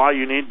for why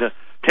you need to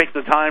take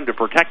the time to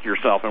protect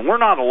yourself. And we're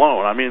not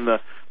alone. I mean, the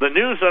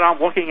news that I'm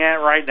looking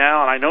at right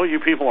now, and I know you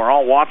people are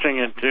all watching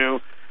it too.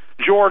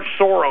 George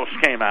Soros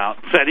came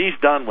out and said he's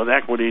done with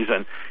equities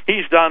and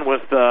he's done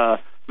with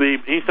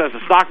he says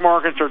the stock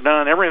markets are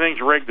done, everything's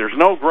rigged, there's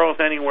no growth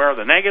anywhere,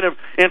 the negative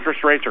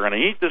interest rates are going to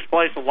eat this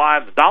place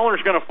alive, the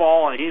dollar's going to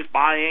fall, and he's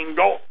buying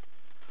gold.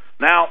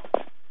 Now,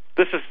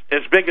 this is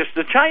as big as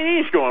the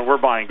Chinese going, we're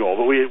buying gold,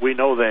 but we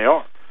know they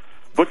are.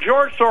 But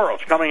George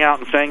Soros coming out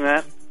and saying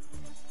that,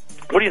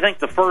 what do you think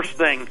the first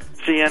thing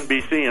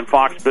CNBC and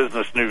Fox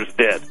Business News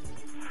did?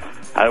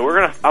 I'm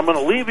going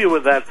to leave you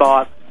with that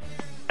thought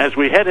as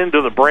we head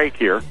into the break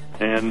here,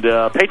 and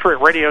Patriot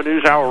Radio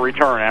News Hour will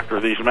return after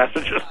these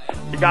messages.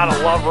 You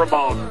gotta love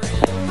Ramon.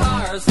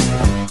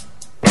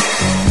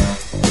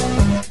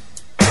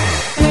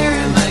 Here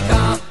in my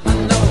car, I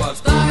know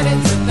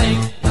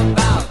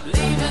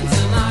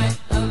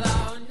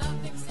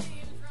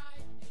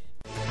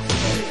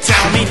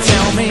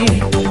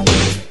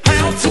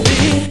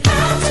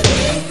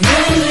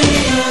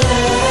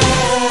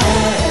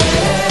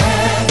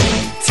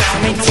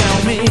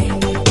taught me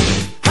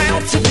how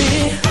to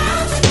be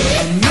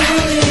a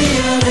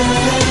millionaire.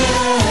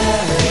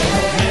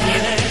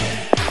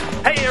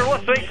 Hey, you're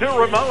listening to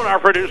Ramon, our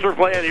producer,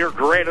 playing your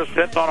greatest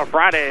hits on a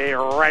Friday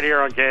right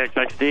here on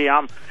KXXD.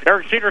 I'm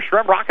Eric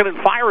Cedarstrom, rocking and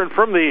firing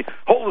from the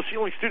Hole in the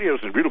Ceiling Studios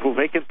in beautiful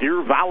vacant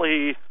Deer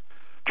Valley.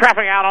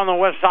 Traffic out on the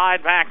west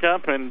side, backed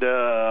up, and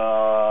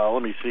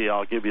let me see,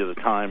 I'll give you the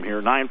time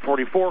here.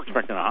 9:44,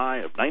 expecting a high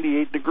of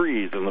 98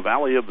 degrees in the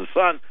Valley of the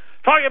Sun.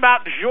 Talking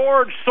about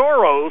George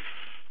Soros,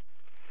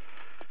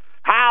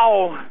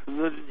 how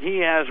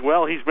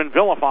he's been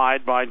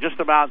vilified by just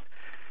about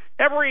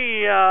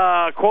every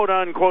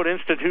quote-unquote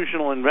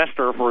institutional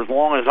investor for as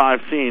long as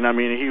I've seen. I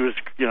mean, he was,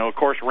 of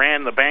course,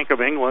 ran the Bank of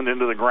England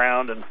into the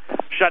ground and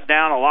shut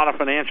down a lot of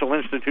financial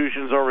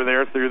institutions over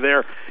there through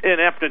their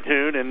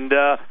ineptitude. And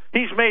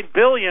he's made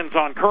billions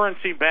on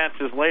currency bets.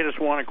 His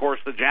latest one, of course,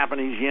 the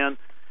Japanese yen.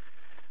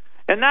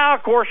 And now,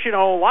 of course, a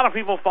lot of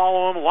people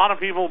follow him. A lot of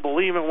people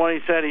believe in what he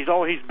said. He's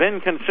been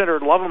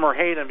considered, love him or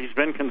hate him, he's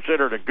been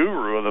considered a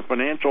guru of the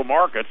financial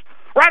markets.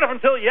 Right up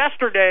until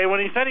yesterday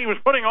when he said he was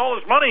putting all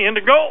his money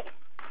into gold.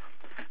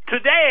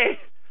 Today,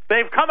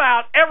 they've come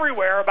out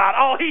everywhere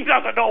about, he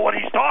doesn't know what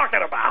he's talking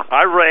about.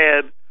 I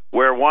read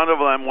where one of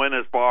them went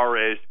as far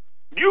as,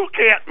 you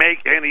can't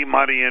make any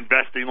money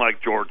investing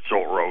like George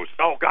Soros.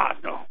 Oh, God,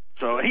 no.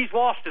 So he's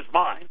lost his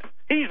mind.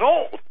 He's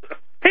old.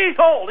 He's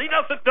old. He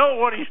doesn't know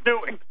what he's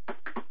doing.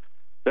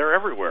 They're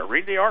everywhere.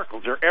 Read the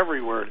articles. They're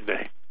everywhere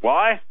today.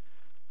 Why?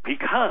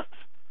 Because,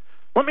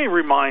 let me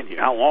remind you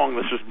how long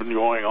this has been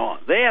going on.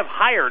 They have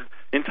hired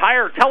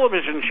entire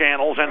television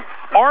channels and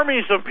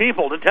armies of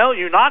people to tell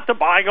you not to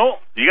buy gold.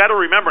 You got to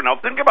remember, now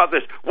think about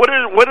this. What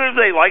do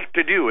they like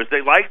to do? Is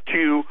they like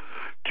to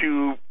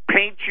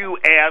paint you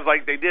as,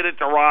 like they did it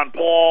to Ron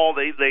Paul,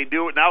 they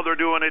do it, now they're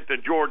doing it to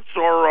George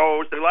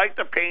Soros. They like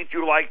to paint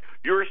you like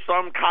you're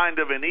some kind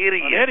of an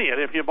idiot. An idiot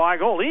if you buy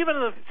gold.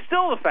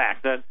 Still the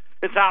fact that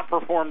it's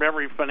outperformed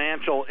every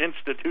financial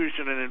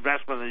institution and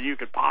investment that you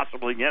could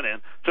possibly get in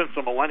since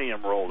the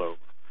millennium rolled over.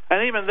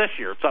 And even this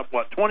year, it's up,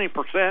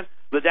 20%?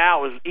 The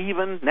Dow is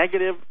even,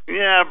 negative?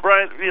 Yeah,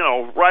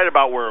 right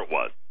about where it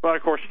was. But,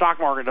 of course, stock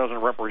market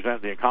doesn't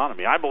represent the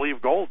economy. I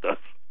believe gold does.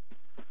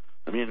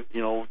 I mean,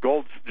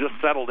 gold's just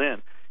settled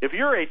in. If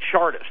you're a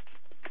chartist,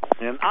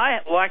 and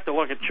I like to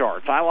look at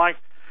charts, I like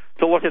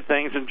to look at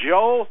things, and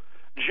Joe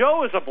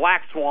is a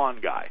black swan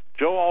guy.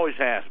 Joe always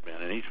has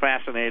been, and he's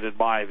fascinated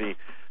by the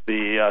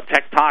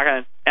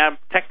tectonic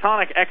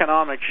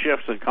economic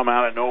shifts that come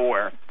out of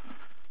nowhere.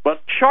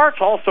 But charts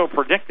also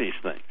predict these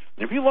things.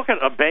 If you look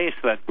at a base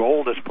that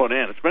gold has put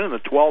in, it's been in the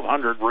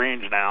 1,200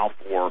 range now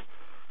for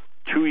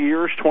 2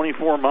 years,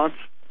 24 months.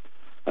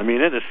 I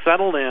mean, it has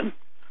settled in.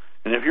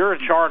 And if you're a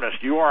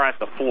chartist, you are at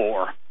the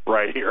floor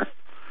right here,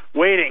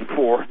 waiting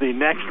for the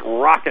next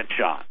rocket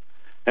shot.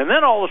 And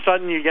then all of a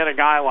sudden you get a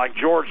guy like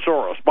George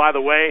Soros, by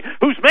the way,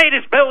 who's made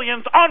his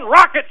billions on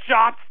rocket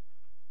shots,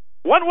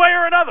 one way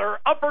or another,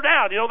 up or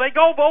down. They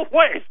go both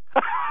ways.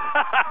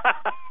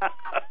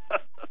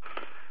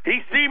 He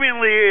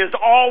seemingly is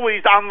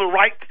always on the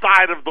right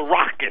side of the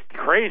rocket.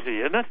 Crazy,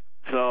 isn't it?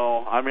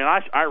 So, I mean,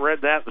 I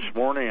read that this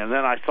morning, and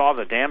then I saw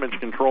the damage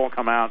control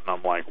come out, and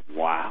I'm like,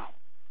 wow.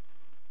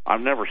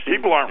 I've never seen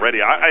people aren't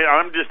ready.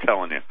 I'm just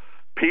telling you,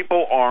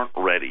 people aren't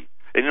ready.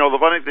 And the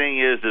funny thing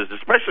is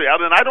especially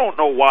out, and I don't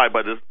know why,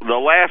 but the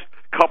last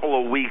couple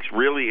of weeks,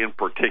 really in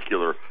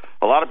particular,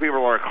 a lot of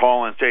people are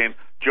calling saying,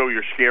 "Joe,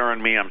 you're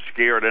scaring me. I'm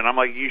scared." And I'm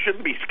like, you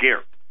shouldn't be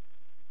scared.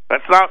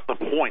 That's not the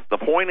point. The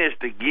point is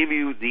to give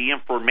you the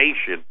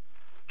information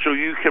so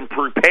you can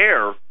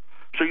prepare,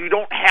 so you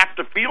don't have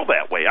to feel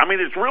that way. I mean,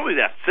 it's really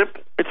that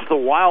simple. It's the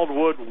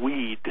wildwood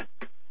weed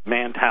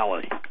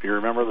mentality. If you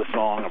remember the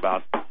song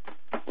about,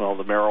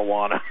 the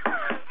marijuana.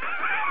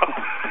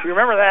 You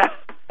remember that?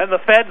 And the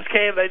feds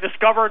came, they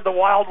discovered the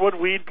wildwood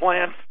weed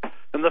plants,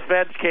 and the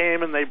feds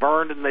came and they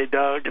burned and they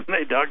dug and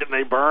they dug and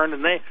they burned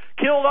and they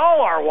killed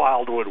all our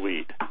wildwood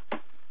weed.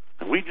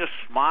 And we just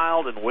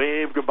smiled and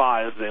waved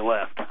goodbye as they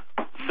left,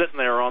 sitting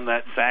there on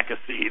that sack of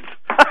seeds.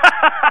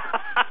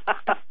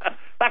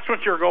 That's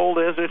what your gold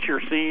is. It's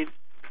your seed.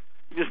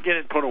 You just get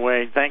it put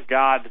away. Thank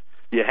God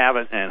you have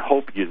it and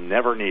hope you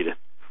never need it.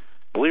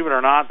 Believe it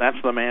or not,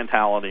 that's the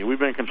mentality. We've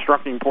been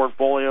constructing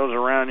portfolios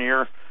around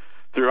here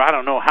through I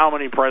don't know how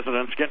many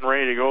presidents, getting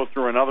ready to go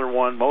through another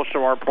one. Most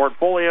of our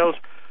portfolios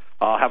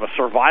have a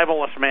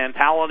survivalist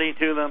mentality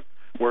to them,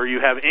 where you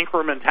have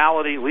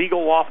incrementality,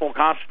 legal, lawful,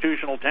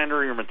 constitutional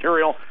tender. Your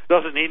material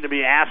doesn't need to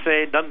be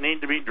assayed, doesn't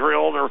need to be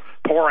drilled or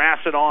pour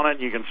acid on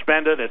it. You can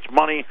spend it. It's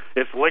money.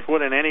 It's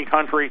liquid in any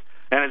country,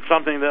 and it's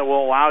something that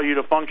will allow you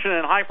to function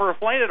in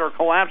hyperinflated or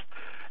collapsed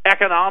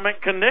economic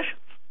conditions.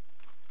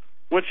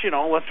 Which,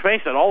 let's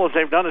face it, all that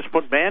they've done is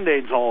put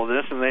Band-Aids all of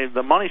this, and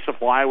the money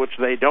supply, which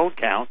they don't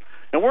count.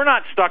 And we're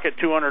not stuck at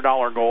 $200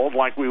 gold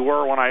like we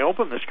were when I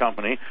opened this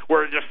company,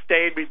 where it just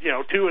stayed,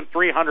 $200 and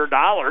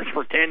 $300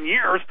 for 10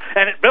 years,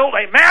 and it built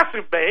a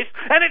massive base,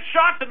 and it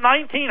shot to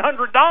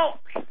 $1,900.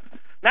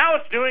 Now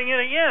it's doing it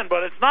again,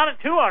 but it's not at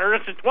 $200,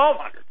 it's at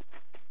 $1,200.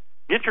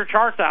 Get your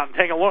charts out and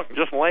take a look and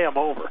just lay them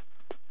over.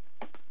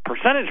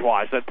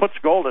 percentage-wise, that puts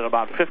gold at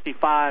about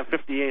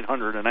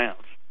 $5,800 an ounce,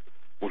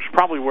 which is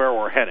probably where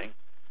we're heading.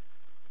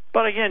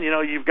 But again,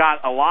 you've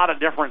got a lot of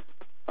different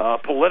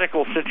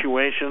political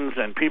situations,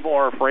 and people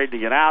are afraid to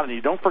get out. And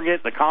you don't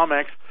forget the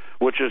COMEX,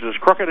 which is as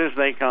crooked as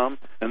they come,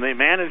 and they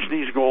manage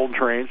these gold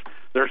trades.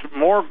 There's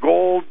more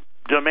gold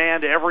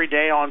demand every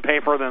day on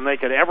paper than they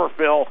could ever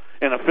fill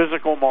in a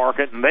physical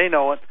market, and they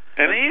know it.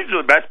 And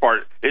the best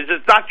part is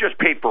it's not just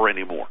paper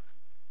anymore,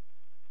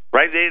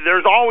 right?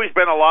 There's always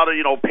been a lot of,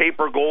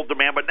 paper gold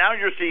demand, but now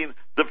you're seeing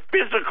the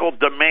physical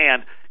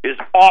demand is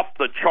off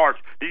the charts.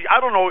 I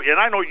don't know, and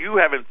I know you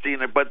haven't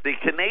seen it, but the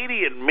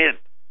Canadian Mint,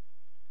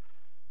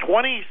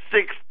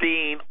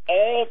 2016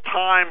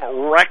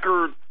 all-time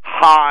record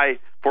high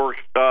for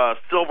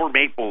silver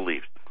maple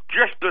leafs.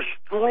 Just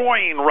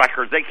destroying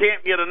records. They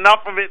can't get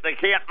enough of it. They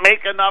can't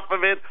make enough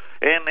of it,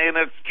 and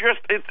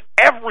it's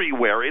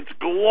everywhere. It's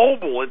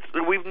global.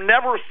 We've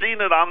never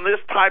seen it on this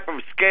type of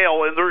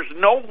scale, and there's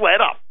no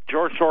let up.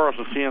 George Soros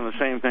is seeing the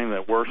same thing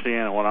that we're seeing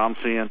and what I'm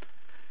seeing.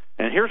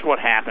 And here's what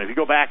happened. If you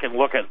go back and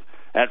look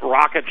at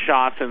rocket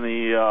shots in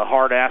the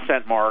hard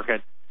asset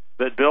market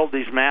that build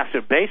these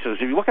massive bases,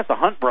 if you look at the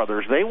Hunt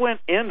brothers, they went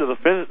into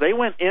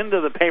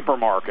the paper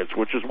markets,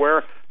 which is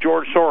where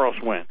George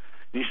Soros went.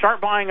 You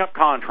start buying up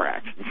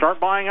contracts.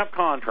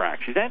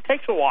 That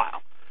takes a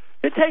while.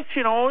 It takes,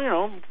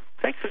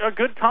 takes a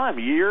good time,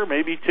 a year,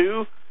 maybe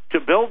two, to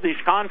build these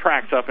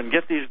contracts up and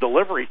get these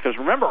deliveries. Because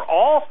remember,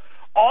 all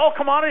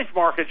commodities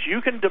markets,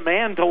 you can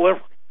demand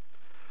delivery.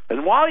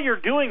 And while you're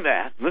doing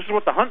that, and this is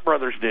what the Hunt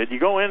brothers did, you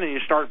go in and you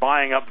start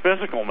buying up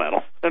physical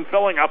metal and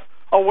filling up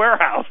a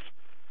warehouse.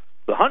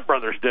 The Hunt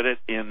brothers did it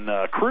in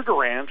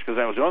Krugerrands, because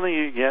that was the only thing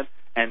you could get,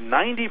 and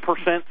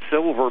 90%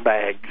 silver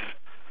bags.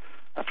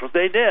 That's what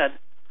they did.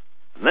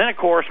 And then, of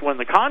course, when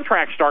the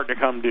contracts start to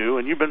come due,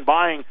 and you've been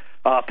buying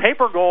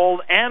paper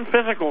gold and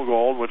physical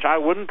gold, which I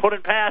wouldn't put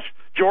it past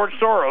George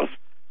Soros.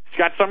 He's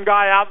got some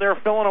guy out there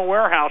filling a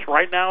warehouse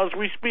right now as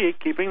we speak,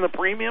 keeping the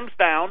premiums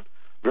down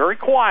very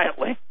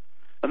quietly.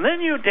 And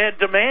then you did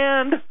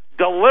demand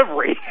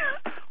delivery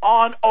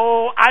on,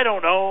 I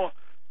don't know,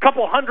 a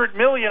couple 100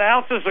 million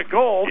ounces of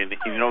gold. And,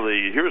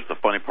 here's the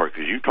funny part,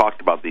 because you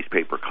talked about these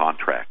paper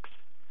contracts.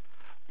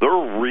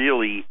 They're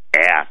really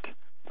at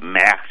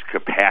max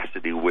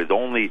capacity with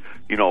only,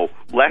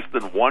 less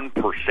than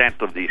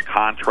 1% of these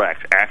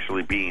contracts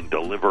actually being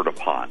delivered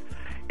upon.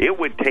 It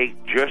would take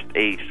just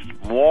a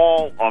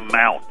small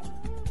amount,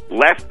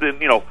 less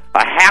than, a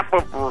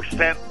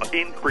 0.5%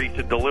 increase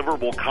in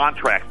deliverable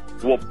contracts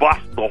will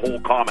bust the whole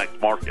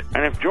COMEX market.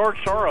 And if George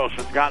Soros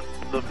has got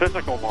the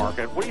physical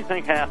market, what do you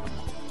think happened?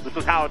 This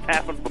is how it's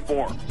happened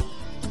before.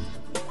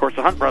 Of course,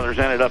 the Hunt brothers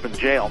ended up in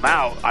jail.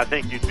 Now, I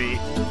think you'd be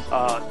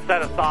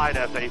set aside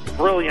as a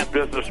brilliant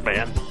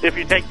businessman if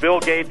you take Bill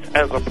Gates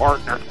as a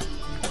partner.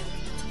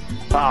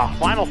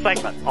 Final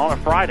segment on a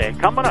Friday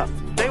coming up.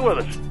 Stay with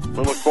us.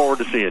 We look forward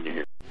to seeing you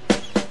here.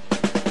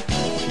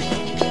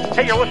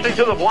 Hey, you're listening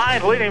to The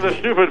Blind Leading the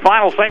Stupid,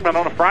 final segment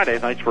on a Friday.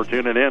 Thanks for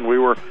tuning in. We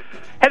were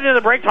heading to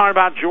the break talking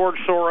about George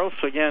Soros.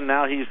 Again,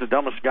 now he's the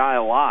dumbest guy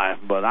alive.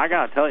 But I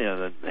got to tell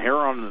you, the hair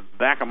on the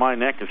back of my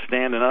neck is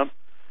standing up.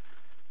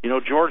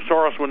 George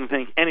Soros wouldn't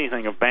think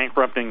anything of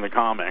bankrupting the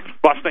COMEX,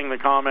 busting the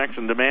COMEX,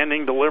 and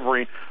demanding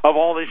delivery of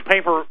all these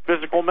paper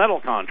physical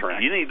metal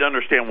contracts. You need to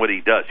understand what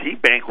he does. He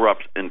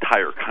bankrupts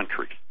entire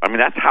countries. I mean,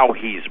 that's how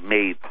he's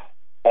made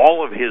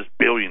all of his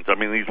billions. I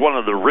mean, he's one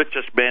of the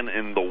richest men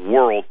in the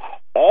world,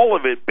 all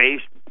of it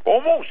based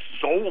almost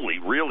solely,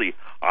 really,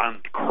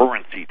 on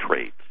currency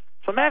trades.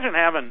 So imagine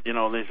having,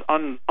 these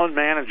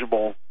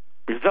unmanageable,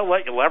 because they'll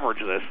let you leverage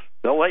this.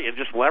 They'll let you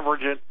just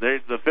leverage it.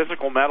 The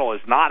physical metal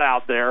is not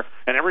out there,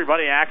 and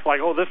everybody acts like,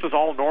 this is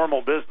all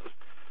normal business.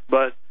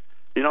 But,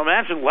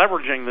 imagine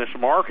leveraging this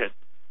market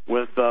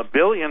with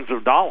billions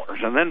of dollars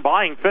and then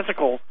buying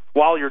physical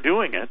while you're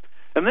doing it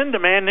and then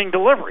demanding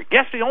delivery.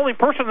 Guess the only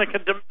person that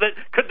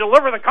could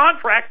deliver the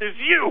contract is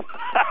you.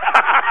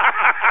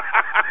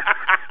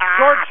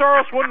 George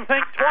Soros wouldn't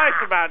think twice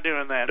about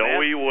doing that,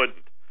 No, he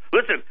wouldn't.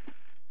 Listen,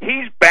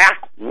 he's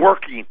back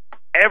working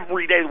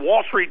every day. The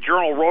Wall Street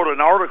Journal wrote an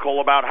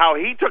article about how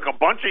he took a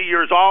bunch of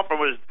years off and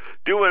was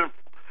doing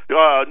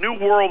New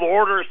World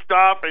Order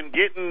stuff and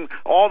getting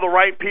all the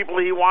right people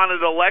he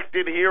wanted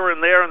elected here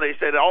and there, and they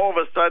said all of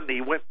a sudden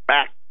he went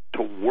back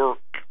to work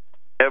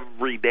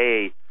every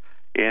day.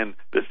 And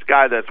this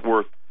guy that's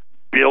worth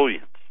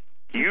billions,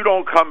 you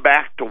don't come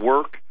back to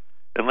work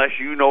unless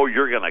you know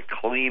you're going to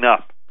clean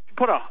up.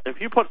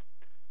 If you put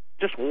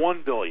just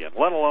 $1 billion,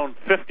 let alone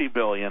 $50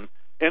 billion,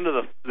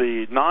 into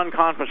the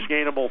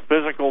non-confiscatable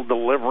physical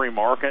delivery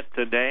market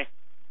today,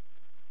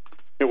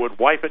 it would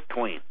wipe it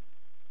clean.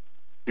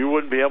 You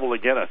wouldn't be able to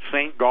get a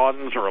St.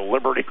 Gaudens or a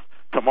Liberty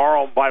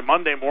tomorrow by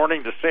Monday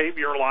morning to save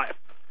your life.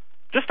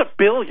 Just $1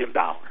 billion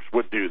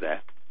would do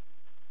that.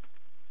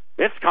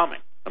 It's coming.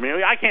 I mean,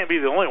 I can't be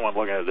the only one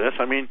looking at this.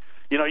 I mean,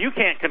 you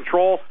can't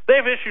control.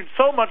 They've issued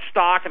so much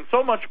stock and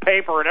so much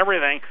paper and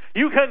everything.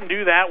 You couldn't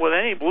do that with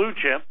any blue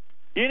chip.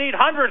 You need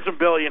hundreds of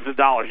billions of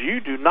dollars.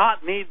 You do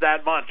not need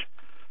that much.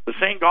 The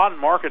St. Gaudens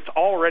market's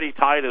already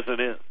tight as it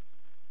is.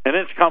 And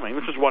it's coming.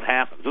 This is what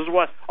happens. This is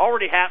what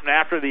already happened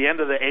after the end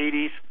of the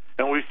 80s,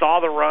 and we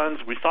saw the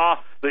runs. We saw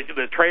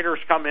the traders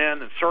come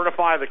in and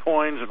certify the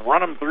coins and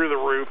run them through the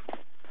roof.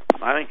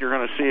 I think you're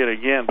going to see it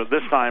again, but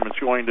this time it's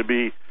going to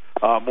be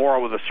more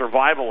with a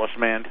survivalist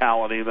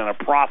mentality than a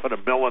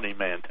profitability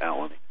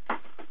mentality.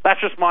 That's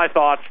just my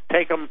thoughts.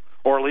 Take them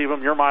or leave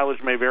them. Your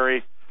mileage may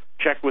vary.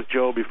 Check with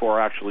Joe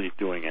before actually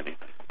doing anything.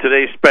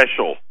 Today's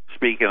special,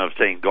 speaking of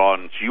St.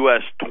 Gaudens,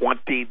 U.S.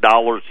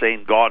 $20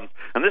 St. Gaudens.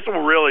 And this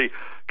will really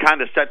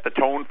kind of set the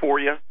tone for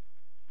you.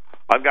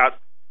 I've got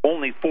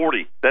only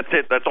 40. That's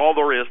it. That's all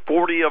there is.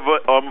 40 of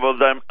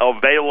them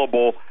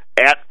available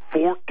at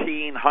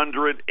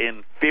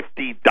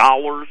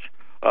 $1,450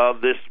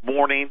 this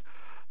morning.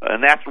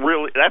 And that's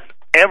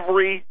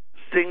every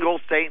single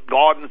St.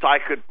 Gaudens I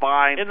could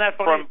find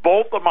from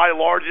both of my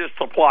largest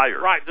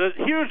suppliers. Right, the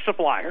huge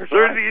suppliers.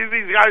 Right?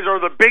 These guys are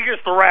the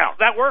biggest around.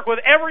 That work with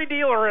every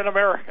dealer in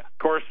America. Of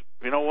course,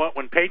 you know what?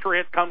 When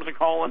Patriot comes a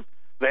calling,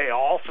 they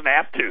all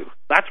snap too.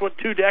 That's what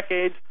 2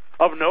 decades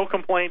of no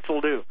complaints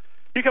will do.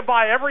 You can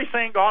buy every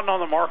St. Gaudens on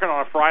the market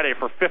on a Friday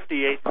for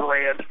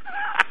 $58,000.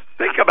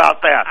 Think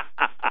about that.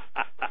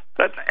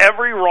 That's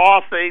every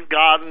raw St.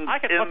 Gaudens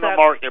in the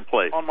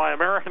marketplace. On my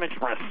American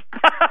Express.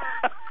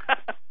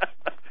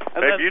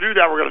 If you do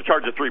that, we're going to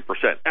charge you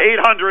 3%.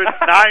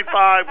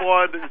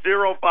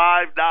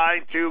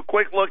 800-951-0592.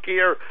 Quick look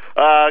here.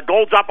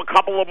 Gold's up a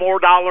couple of more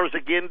dollars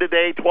again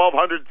today,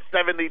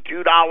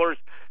 $1,272.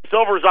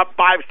 Silver's up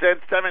 5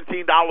 cents,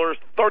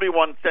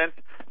 $17.31.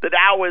 The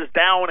Dow is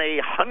down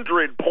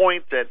 100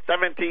 points at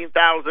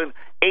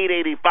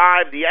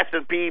 17,885. The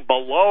S&P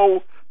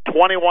below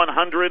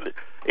 2,100,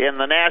 and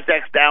the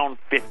Nasdaq's down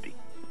 50.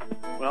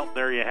 Well,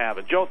 there you have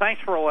it. Joe,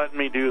 thanks for letting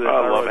me do this.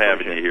 I love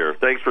having you here.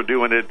 Thanks for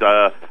doing it.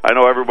 I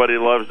know everybody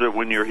loves it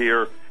when you're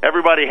here.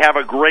 Everybody have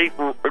a great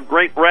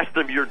rest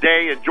of your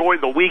day. Enjoy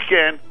the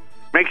weekend.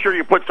 Make sure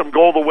you put some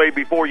gold away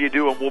before you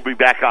do, and we'll be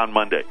back on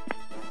Monday.